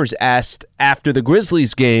reporters asked after the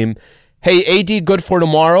Grizzlies game, hey, AD good for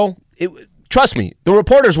tomorrow? Trust me, the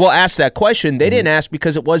reporters will ask that question. They didn't ask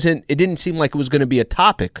because it didn't seem like it was going to be a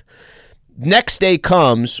topic. Next day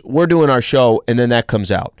comes, we're doing our show, and then that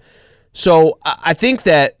comes out. So I think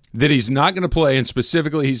that he's not going to play, and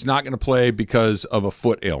specifically he's not going to play because of a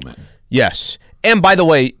foot ailment. Yes. And by the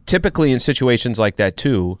way, typically in situations like that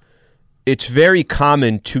too, it's very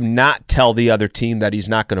common to not tell the other team that he's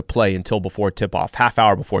not going to play until before tip-off, half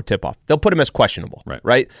hour before tip-off. They'll put him as questionable,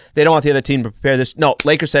 right? They don't want the other team to prepare this. No,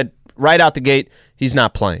 Lakers said right out the gate, he's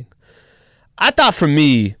not playing. I thought for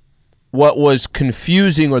me, what was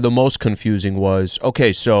confusing or the most confusing was,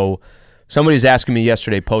 okay, so somebody's asking me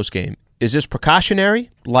yesterday post-game, is this precautionary,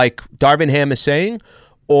 like Darvin Ham is saying,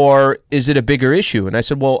 or is it a bigger issue? And I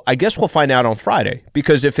said, well, I guess we'll find out on Friday,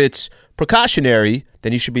 because if it's precautionary,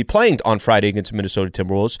 then he should be playing on Friday against the Minnesota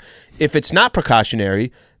Timberwolves. If it's not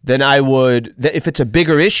precautionary, then if it's a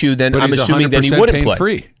bigger issue, then I'm assuming that he wouldn't play.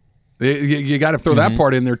 Free. You got to throw that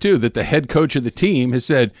part in there too, that the head coach of the team has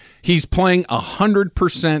said he's playing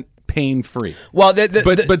 100% pain-free. Well,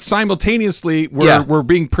 but simultaneously, we're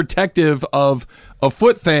being protective of a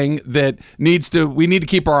foot thing that we need to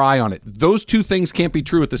keep our eye on it. Those two things can't be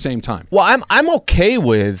true at the same time. Well, I'm okay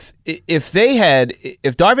with if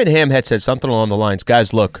Darvin Ham had said something along the lines,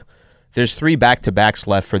 guys, look, there's 3 back-to-backs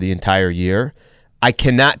left for the entire year. I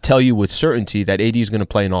cannot tell you with certainty that AD is going to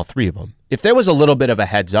play in all 3 of them. If there was a little bit of a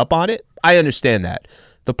heads up on it, I understand that.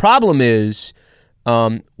 The problem is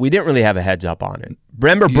we didn't really have a heads up on it.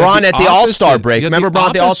 Remember Braun at the All-Star break. Remember Braun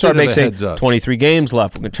at the All-Star break saying 23 games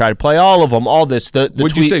left. We're going to try to play all of them, all this. The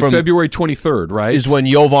What'd tweet you say, February 23rd, right? Is when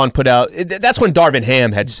Jovan put out. That's when Darvin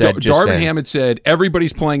Ham had said Ham had said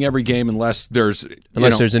everybody's playing every game unless there's an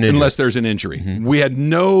injury. Mm-hmm. We had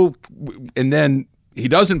no – and then – he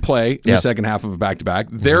doesn't play in the second half of a back-to-back.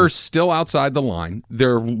 They're still outside the line.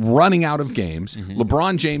 They're running out of games.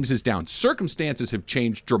 LeBron James is down. Circumstances have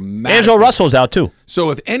changed dramatically. Angelo Russell's out too. So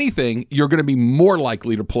if anything, you're going to be more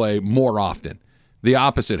likely to play more often. The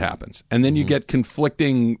opposite happens. And then you get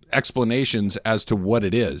conflicting explanations as to what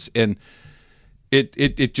it is. And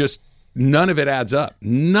it just, none of it adds up.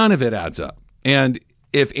 None of it adds up. And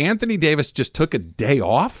if Anthony Davis just took a day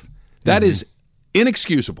off, that is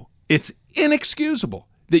inexcusable. It's inexcusable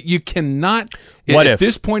that you cannot, What at if?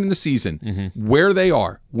 this point in the season, where they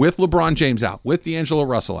are, with LeBron James out, with D'Angelo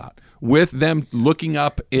Russell out, with them looking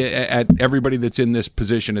up at everybody that's in this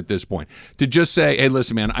position at this point, to just say, hey,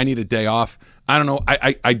 listen, man, I need a day off. I don't know.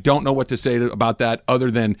 I don't know what to say about that other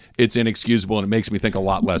than it's inexcusable, and it makes me think a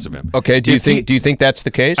lot less of him. Okay, do you think that's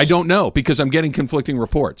the case? I don't know, because I'm getting conflicting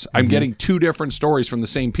reports. I'm getting two different stories from the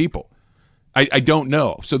same people. I don't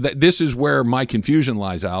know. So this is where my confusion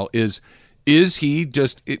lies, Al, is he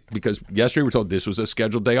just because yesterday we were told this was a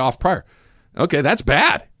scheduled day off prior. Okay, that's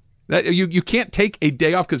bad. That you can't take a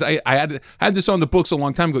day off, because I had this on the books a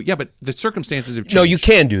long time ago. Yeah, but the circumstances have changed. No, you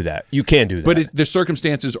can do that. You can do that. But the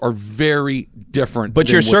circumstances are very different. But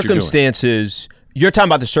than your what circumstances, you're talking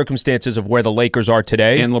about the circumstances of where the Lakers are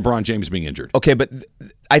today. And LeBron James being injured. Okay, but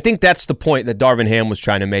I think that's the point that Darvin Ham was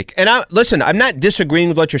trying to make. And listen, I'm not disagreeing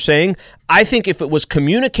with what you're saying. I think if it was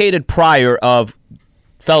communicated prior of,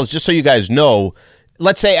 fellas, just so you guys know,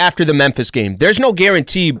 let's say after the Memphis game, there's no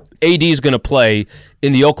guarantee AD is going to play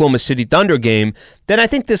in the Oklahoma City Thunder game, then I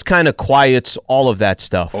think this kind of quiets all of that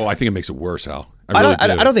stuff. Oh, I think it makes it worse, Al. I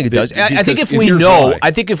don't think it does. I think if we know,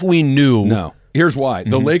 No, here's why.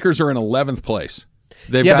 The Lakers are in 11th place.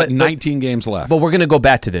 They've got 19 games left. But we're going to go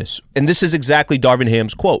back to this. And this is exactly Darvin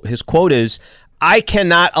Ham's quote. His quote is, I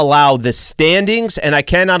cannot allow the standings and I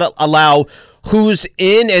cannot allow who's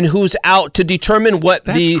in and who's out to determine what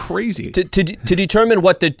crazy. To determine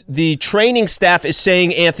what the training staff is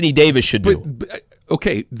saying Anthony Davis should do. But,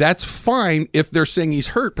 okay, that's fine if they're saying he's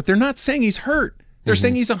hurt, but they're not saying he's hurt. They're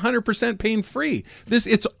saying he's 100% pain-free.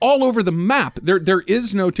 It's all over the map. There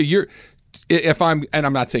is no and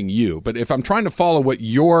I'm not saying you, but if I'm trying to follow what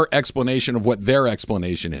your explanation of what their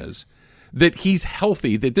explanation is, that he's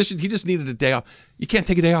healthy, that he just needed a day off. You can't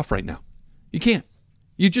take a day off right now. You can't.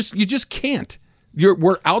 You just can't.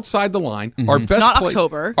 We're outside the line. Our best it's not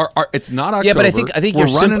October. It's not October. Yeah, but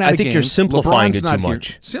I think you're simplifying LeBron's it not too here.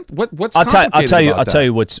 much. What's I'll complicated about tell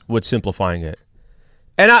you what's simplifying it.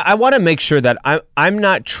 And I want to make sure that I'm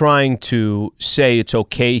not trying to say it's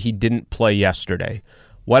okay he didn't play yesterday.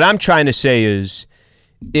 What I'm trying to say is,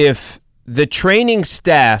 if the training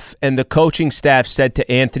staff and the coaching staff said to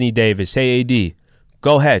Anthony Davis, hey, AD,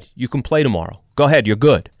 go ahead. You can play tomorrow. Go ahead. You're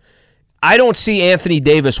good. I don't see Anthony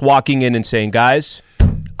Davis walking in and saying, guys,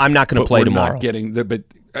 I'm not going to play tomorrow.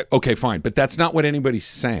 Okay, fine. But that's not what anybody's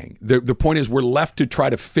saying. The point is we're left to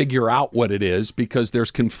try to figure out what it is because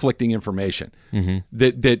there's conflicting information.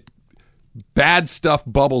 That bad stuff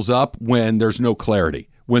bubbles up when there's no clarity,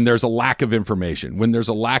 when there's a lack of information, when there's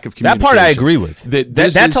a lack of communication. That part I agree with.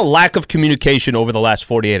 That's a lack of communication over the last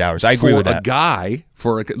 48 hours. I agree with that.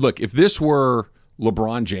 Look, if this were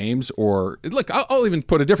LeBron James, or look, I'll even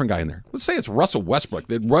put a different guy in there. Let's say it's Russell Westbrook.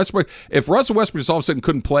 If Russell Westbrook just all of a sudden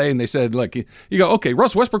couldn't play, and they said, look, you go, okay,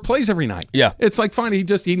 Russell Westbrook plays every night. Yeah, it's like fine. He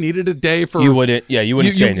needed a day for. You wouldn't say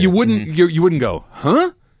anything. You wouldn't go,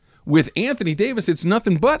 huh? With Anthony Davis, it's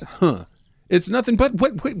nothing but, huh? It's nothing but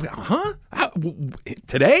what? Huh?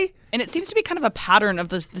 Today? And it seems to be kind of a pattern of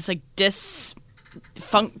this like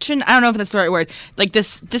dysfunction. I don't know if that's the right word. Like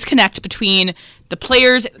this disconnect between the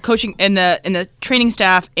players, coaching, and the training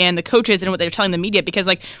staff and the coaches and what they're telling the media. Because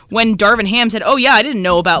like when Darvin Ham said, "Oh yeah, I didn't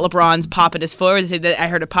know about LeBron's pop at his foot," or they said that I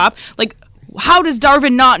heard a pop. Like, how does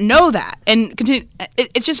Darvin not know that? And continue.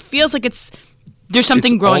 It just feels like there's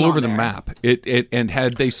something growing all over on the there. map. And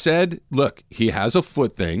had they said, look, he has a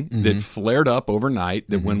foot thing that flared up overnight,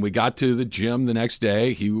 that when we got to the gym the next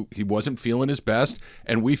day, he wasn't feeling his best,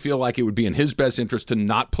 and we feel like it would be in his best interest to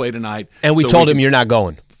not play tonight. And we told him you're not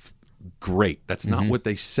going. Great. That's not what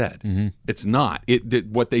they said. It's not.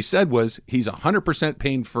 What they said was he's 100%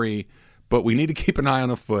 pain-free, but we need to keep an eye on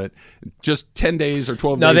the foot. Just 10 days or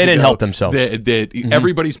 12 days No, they didn't ago, help themselves.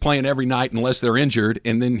 Everybody's playing every night unless they're injured,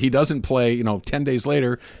 and then he doesn't play, 10 days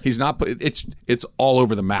later, he's not. It's all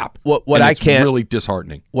over the map. It's really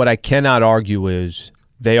disheartening. What I cannot argue is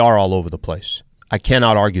they are all over the place. I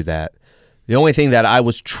cannot argue that. The only thing that I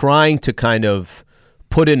was trying to kind of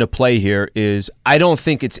put into play here is I don't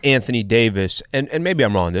think it's Anthony Davis, and maybe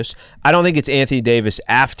I'm wrong on this, I don't think it's Anthony Davis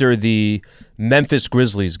after the Memphis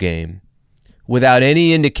Grizzlies game without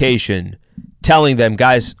any indication telling them,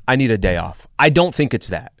 guys, I need a day off. I don't think it's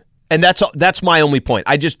that. And that's my only point.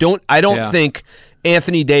 I don't think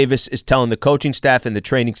Anthony Davis is telling the coaching staff and the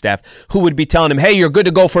training staff, who would be telling him, hey, you're good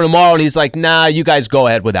to go for tomorrow, and he's like, nah, you guys go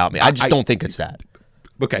ahead without me. I just don't think it's that.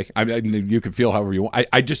 Okay. You can feel however you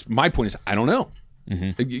want. My point is, I don't know.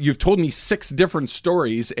 You've told me 6 different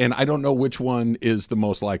stories, and I don't know which one is the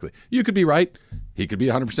most likely. You could be right. He could be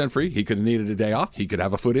 100% free. He could have needed a day off. He could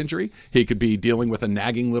have a foot injury. He could be dealing with a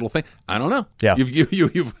nagging little thing. I don't know. Yeah.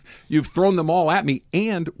 You've thrown them all at me.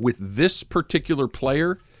 And with this particular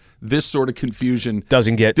player, this sort of confusion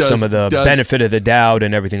doesn't get some of the benefit of the doubt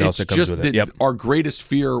and everything else that comes with it. Yep. Our greatest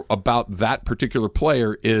fear about that particular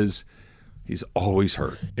player is he's always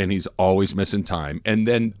hurt and he's always missing time. And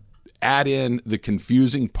then add in the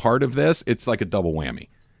confusing part of this, it's like a double whammy.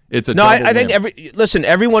 It's a double I think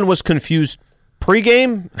everyone was confused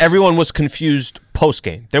pre-game. Everyone was confused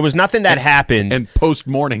post-game. There was nothing that happened. And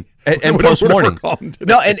post-morning. And post-morning.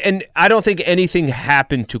 No, and I don't think anything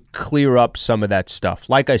happened to clear up some of that stuff.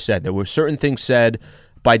 Like I said, there were certain things said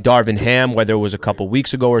by Darvin Ham, whether it was a couple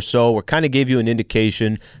weeks ago or so, where kind of gave you an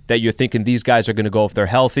indication that you're thinking these guys are going to go if they're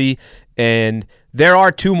healthy. And there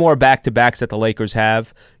are 2 more back-to-backs that the Lakers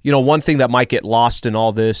have. You know, one thing that might get lost in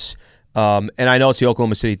all this, and I know it's the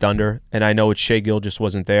Oklahoma City Thunder, and I know it's Shai Gilgeous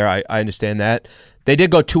wasn't there. I understand that. They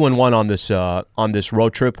did go 2-1 on this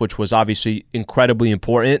road trip, which was obviously incredibly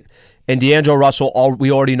important. And D'Angelo Russell,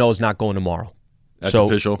 we already know is not going tomorrow. That's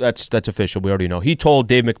official. That's official. We already know. He told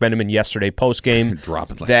Dave McMenamin yesterday post-game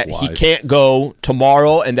that flies. He can't go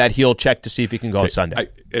tomorrow and that he'll check to see if he can go on Sunday.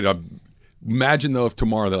 Imagine, though, if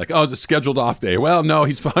tomorrow they're like, oh, it's a scheduled off day. Well, no,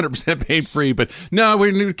 he's 100% paid free, but no,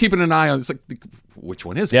 we're keeping an eye on it. It's like, which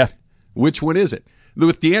one is it? Yeah. Which one is it?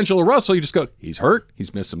 With D'Angelo Russell, you just go, he's hurt,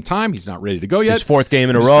 he's missed some time, he's not ready to go yet. His 4th game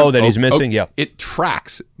in a row that he's missing, yeah. It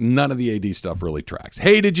tracks. None of the AD stuff really tracks.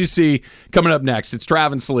 Hey, did you see? Coming up next, it's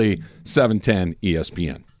Travis Lee, 710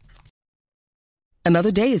 ESPN.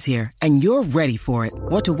 Another day is here, and you're ready for it.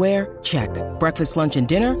 What to wear? Check. Breakfast, lunch, and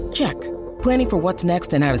dinner? Check. Planning for what's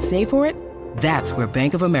next and how to save for it? That's where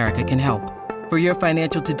Bank of America can help. For your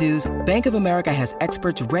financial to-dos, Bank of America has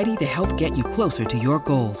experts ready to help get you closer to your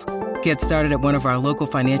goals. Get started at one of our local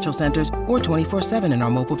financial centers or 24/7 in our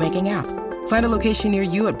mobile banking app. Find a location near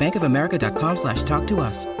you at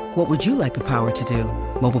bankofamerica.com/talktous. What would you like the power to do?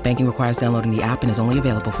 Mobile banking requires downloading the app and is only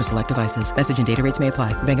available for select devices. Message and data rates may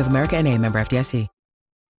apply. Bank of America N.A., member FDIC.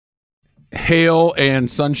 Hail and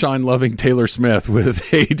sunshine-loving Taylor Smith with,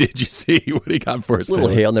 hey, did you see? What do you got for us, Little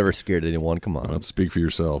Taylor? hail never scared anyone. Come on. Well, speak for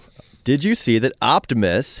yourself. Did you see that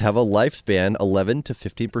optimists have a lifespan 11 to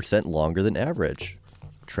 15% longer than average?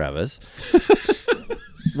 Travis.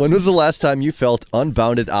 When was the last time you felt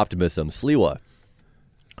unbounded optimism? Sliwa.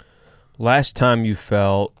 Last time you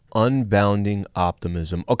felt unbounding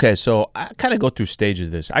optimism. Okay, so I kind of go through stages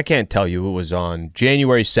of this. I can't tell you. It was on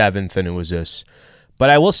January 7th and it was this. But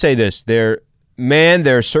I will say this. There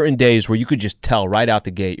are certain days where you could just tell right out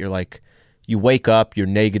the gate. You're like, you wake up, you're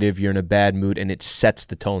negative, you're in a bad mood, and it sets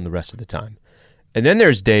the tone the rest of the time. And then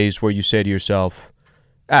there's days where you say to yourself,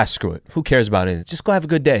 screw it. Who cares about it? Just go have a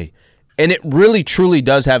good day. And it really, truly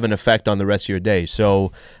does have an effect on the rest of your day.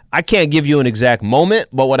 So I can't give you an exact moment,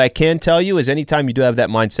 but what I can tell you is anytime you do have that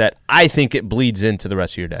mindset, I think it bleeds into the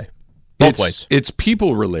rest of your day. Both ways. It's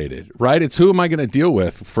people related, right? It's who am I going to deal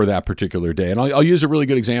with for that particular day? And I'll use a really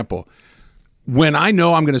good example. When I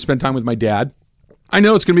know I'm going to spend time with my dad, I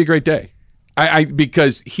know it's going to be a great day.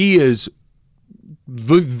 Because he is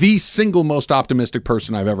the single most optimistic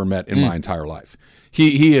person I've ever met in my entire life.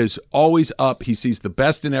 He is always up. He sees the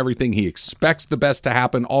best in everything. He expects the best to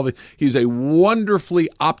happen. He's a wonderfully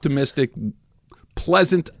optimistic,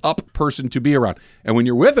 pleasant up person to be around. And when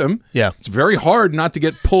you're with him, it's very hard not to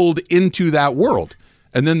get pulled into that world.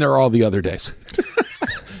 And then there are all the other days.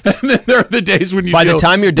 And then there are the days when you by the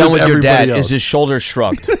time you're done with your dad, is his shoulders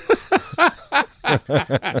shrugged.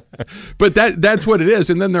 But that's what it is.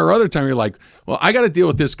 And then there are other times you're like, well, I got to deal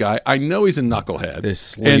with this guy. I know he's a knucklehead.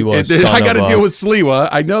 This Sliwa I got to deal with Sliwa.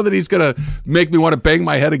 I know that he's going to make me want to bang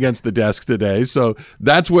my head against the desk today. So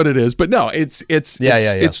that's what it is. But no, it's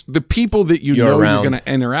the people that you're going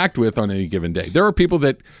to interact with on any given day. There are people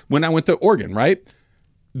that when I went to Oregon, right?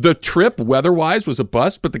 The trip weather-wise was a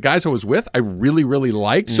bust, but the guys I was with, I really, really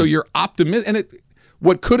liked. So you're optimistic. And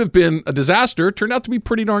what could have been a disaster turned out to be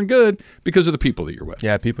pretty darn good because of the people that you're with.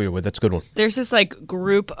 Yeah, people you're with. That's a good one. There's this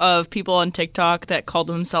group of people on TikTok that call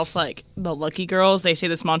themselves the lucky girls. They say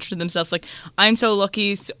this mantra to themselves I'm so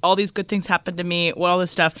lucky, all these good things happen to me, all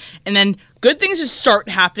this stuff. And then good things just start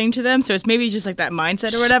happening to them. So it's maybe just that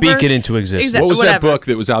mindset or whatever. Speak it into existence. What was that book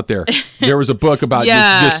that was out there? There was a book about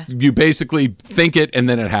you basically think it and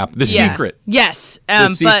then it happens. The Secret. Yes. The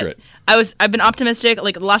Secret. But I've been optimistic.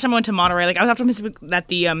 The last time I went to Monterey, I was optimistic that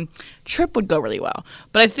the trip would go really well.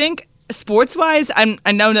 But I think sports-wise,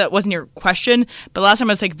 I know that wasn't your question, but last time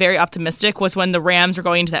I was very optimistic was when the Rams were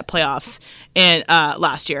going into that playoffs in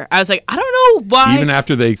last year. I was like, I don't know why. Even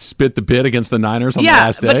after they spit the bid against the Niners on the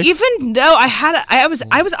last day? But even though I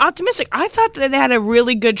was optimistic. I thought that they had a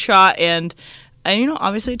really good shot, and And,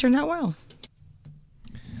 obviously it turned out well.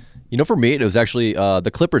 For me, it was actually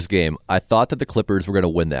the Clippers game. I thought that the Clippers were going to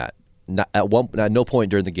win that. At no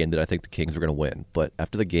point during the game did I think the Kings were going to win. But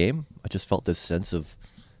after the game, I just felt this sense of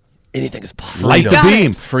anything is possible. Like the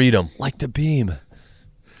beam. Freedom. Like the beam.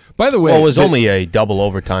 By the way, it was only a double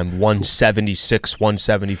overtime,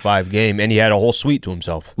 176-175 game, and he had a whole suite to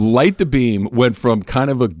himself. Light the Beam went from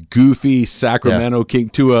kind of a goofy Sacramento King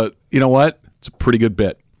to a, it's a pretty good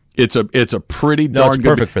bit. It's a pretty darn good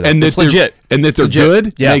perfect for them. And it's legit. And that they're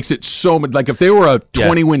good makes it so much. Like if they were a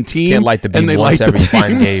 20-win team, can't light the beam and they once light every the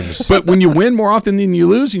 5 games. But when you win more often than you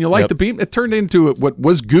lose, and you light the beam, it turned into what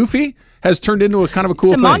was goofy has turned into a kind of a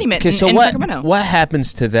cool It's a thing. monument in Sacramento. What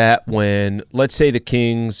happens to that when, let's say, the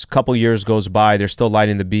Kings, a couple years goes by, they're still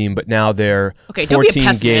lighting the beam, but now they're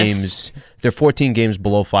 14 games. They're 14 games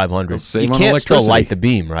below 500. Save you on can't still electricity. light the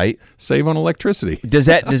beam, right? Save on electricity. Does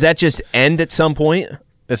that just end at some point?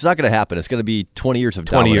 It's not going to happen. It's going to be 20 years of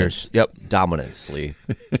 20 dominance. years. Yep. Dominance, Lee.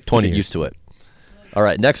 20 Get years. used to it. All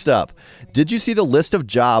right, next up. Did you see the list of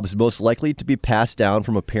jobs most likely to be passed down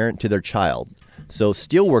from a parent to their child? So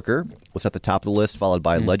steelworker was at the top of the list, followed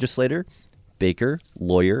by legislator, baker,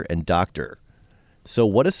 lawyer, and doctor. So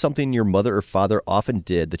what is something your mother or father often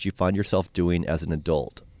did that you find yourself doing as an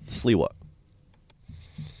adult? Sliwa.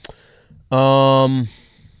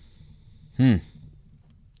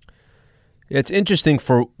 It's interesting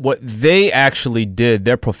for what they actually did,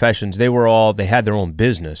 their professions. They had their own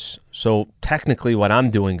business. So technically what I'm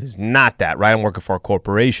doing is not that, right? I'm working for a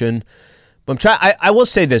corporation. But I will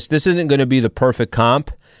say this isn't going to be the perfect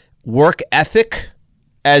comp. Work ethic,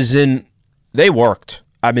 as in they worked.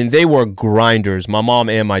 I mean, they were grinders, my mom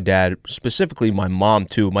and my dad, specifically my mom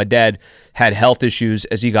too. My dad had health issues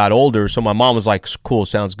as he got older, so my mom was like, cool,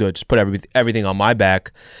 sounds good, just put everything on my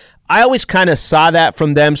back. I always kind of saw that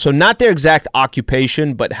from them, so not their exact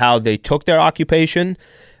occupation, but how they took their occupation.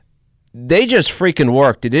 They just freaking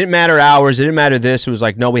worked. It didn't matter hours, it didn't matter this. It was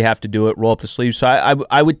like, no, we have to do it, roll up the sleeves. So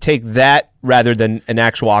I would take that rather than an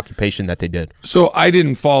actual occupation that they did. So I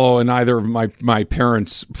didn't follow in either of my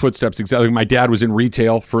parents' footsteps exactly. My dad was in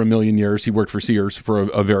retail for a million years. He worked for Sears for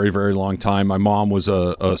a very, very long time. My mom was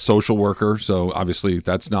a social worker, so obviously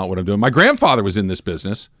that's not what I'm doing. My grandfather was in this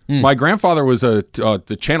business. My grandfather was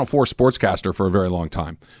the Channel 4 sportscaster for a very long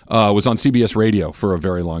time. Was on CBS Radio for a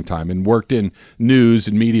very long time and worked in news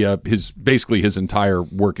and media basically his entire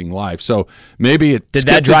working life. So maybe it did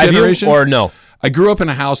that drive you or no? I grew up in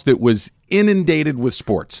a house that was inundated with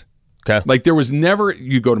sports. Okay. Like there was never,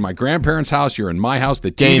 you go to my grandparents' house, you're in my house, the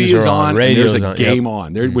Games TV is are on, and there's radio's a on, game yep.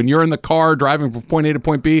 on. There, when you're in the car driving from point A to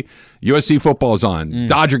point B, USC football is on,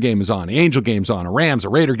 Dodger game is on, Angel game's on, a Rams, a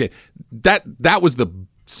Raider game. That was the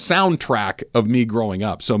soundtrack of me growing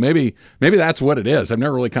up. So maybe that's what it is. I've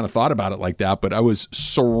never really kind of thought about it like that, but I was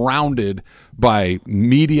surrounded by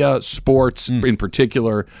media, sports in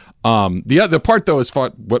particular. The other part though, as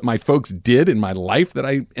far what my folks did in my life that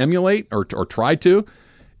I emulate or try to,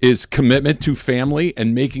 is commitment to family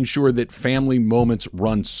and making sure that family moments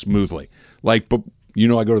run smoothly. Like, but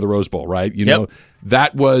I go to the Rose Bowl, right? You know,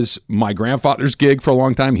 that was my grandfather's gig for a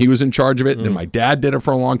long time. He was in charge of it. And then my dad did it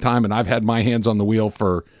for a long time. And I've had my hands on the wheel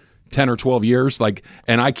for 10 or 12 years. Like,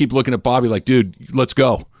 and I keep looking at Bobby like, dude, let's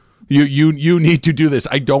go. You need to do this.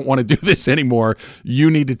 I don't want to do this anymore. You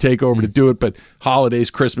need to take over to do it. But holidays,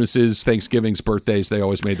 Christmases, Thanksgivings, birthdays, they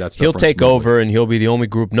always made that stuff. He'll take over and he'll be the only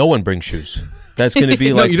group no one brings shoes. That's going to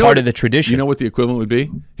be like part of the tradition. You know what the equivalent would be?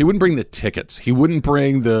 He wouldn't bring the tickets. He wouldn't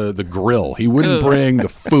bring the grill. He wouldn't bring the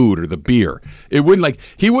food or the beer. It wouldn't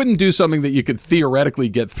he wouldn't do something that you could theoretically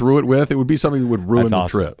get through it with. It would be something that would ruin the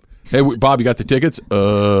trip. Hey, Bob, you got the tickets?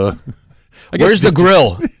 I guess Where's the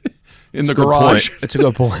grill? In the garage. It's a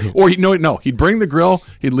good point. Or no, he'd bring the grill.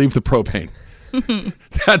 He'd leave the propane.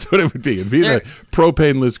 That's what it would be. It'd be the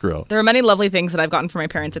propane-less grill. There are many lovely things that I've gotten from my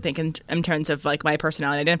parents, I think, in terms of like my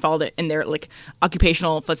personality. I didn't follow in their like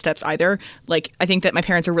occupational footsteps either. Like, I think that my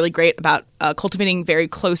parents are really great about cultivating very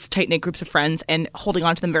close, tight-knit groups of friends and holding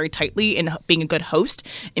on to them very tightly and being a good host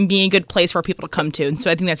and being a good place for people to come to. And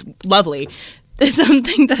so I think that's lovely. There's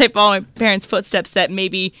something that I follow my parents' footsteps that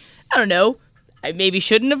maybe, I don't know, I maybe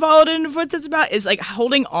shouldn't have followed in the footsteps about is like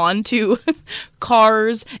holding on to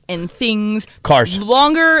cars and things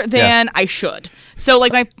longer than I should. So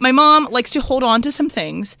like my mom likes to hold on to some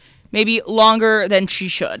things maybe longer than she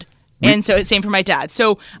should. And so it's same for my dad.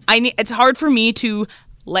 So it's hard for me to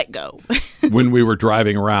let go. When we were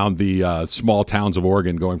driving around the small towns of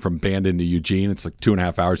Oregon, going from Bandon to Eugene, it's like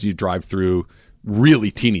 2.5 hours. You drive through really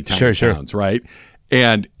teeny tiny towns, right?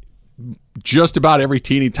 And just about every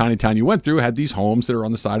teeny tiny town you went through had these homes that are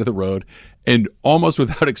on the side of the road, And almost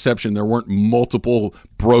without exception, there weren't multiple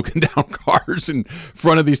broken down cars in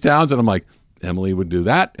front of these towns. And I'm like, Emily would do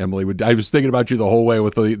that. Emily would. I was thinking about you the whole way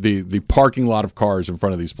with the parking lot of cars in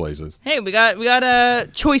front of these places. Hey, we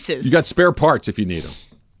got choices. You got spare parts if you need them.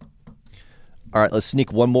 All right, let's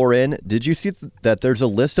sneak one more in. Did you see that there's a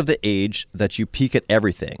list of the age that you peak at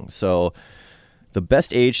everything? So the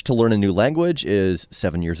best age to learn a new language is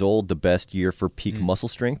 7 years old. The best year for peak muscle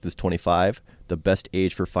strength is 25. The best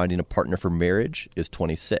age for finding a partner for marriage is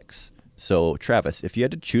 26. So, Travis, if you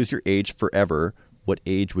had to choose your age forever, what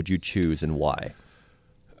age would you choose and why?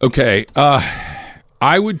 Okay.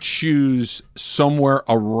 I would choose somewhere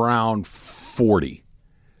around 40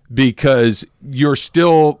 because you're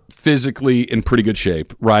still physically in pretty good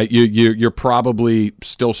shape, right? You're probably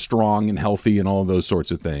still strong and healthy and all of those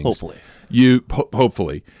sorts of things. Hopefully.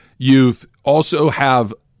 Hopefully. You've also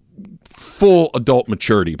have full adult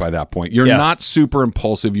maturity by that point. You're not super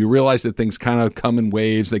impulsive. You realize that things kind of come in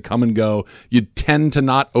waves. They come and go. You tend to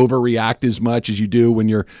not overreact as much as you do when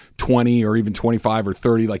you're 20 or even 25 or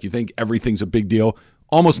 30. Like you think everything's a big deal.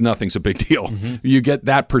 Almost nothing's a big deal. Mm-hmm. You get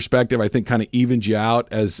that perspective, I think, kind of evens you out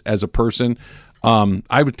as a person.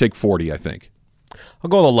 I would take 40, I think. I'll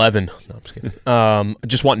go with 11. No, I'm just kidding. I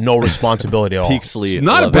just want no responsibility at all. Peak sleep. It's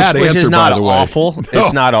not a bad answer, which is not by the way. awful. No.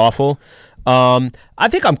 It's not awful. I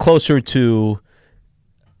think I'm closer to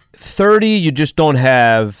 30. You just don't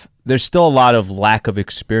have. There's still a lot of lack of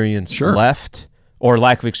experience left, or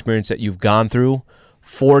lack of experience that you've gone through.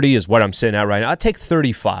 40 is what I'm sitting at right now. I'll take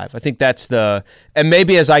 35. I think that's and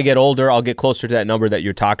maybe as I get older, I'll get closer to that number that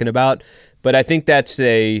you're talking about. But I think that's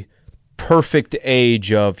a perfect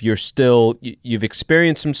age of you've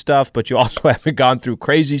experienced some stuff, but you also haven't gone through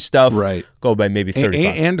crazy stuff. Right. Go by maybe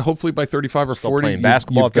 35. And hopefully by 35 or Still 40, playing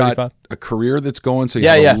basketball you've at 35. got a career that's going, so you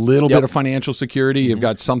have a little Yep. bit of financial security. You've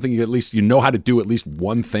got something at least you know how to do at least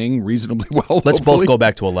one thing reasonably well. Let's hopefully. both go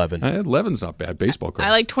back to 11. 11's not bad. Baseball cards.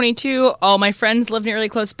 I like 22. All my friends live nearly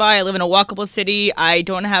close by. I live in a walkable city. I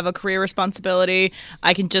don't have a career responsibility.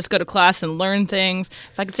 I can just go to class and learn things.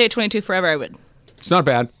 If I could stay at 22 forever, I would. It's not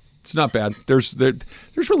bad. It's not bad. There's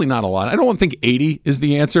really not a lot. I don't think 80 is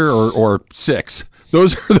the answer or 6.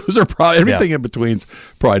 Those are probably everything in between's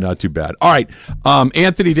probably not too bad. All right,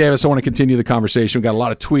 Anthony Davis. I want to continue the conversation. We got a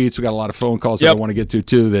lot of tweets. We got a lot of phone calls that I want to get to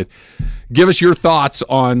too. That give us your thoughts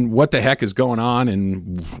on what the heck is going on,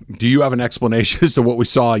 and do you have an explanation as to what we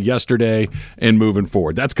saw yesterday and moving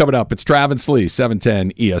forward? That's coming up. It's Travis Lee,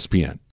 710 ESPN.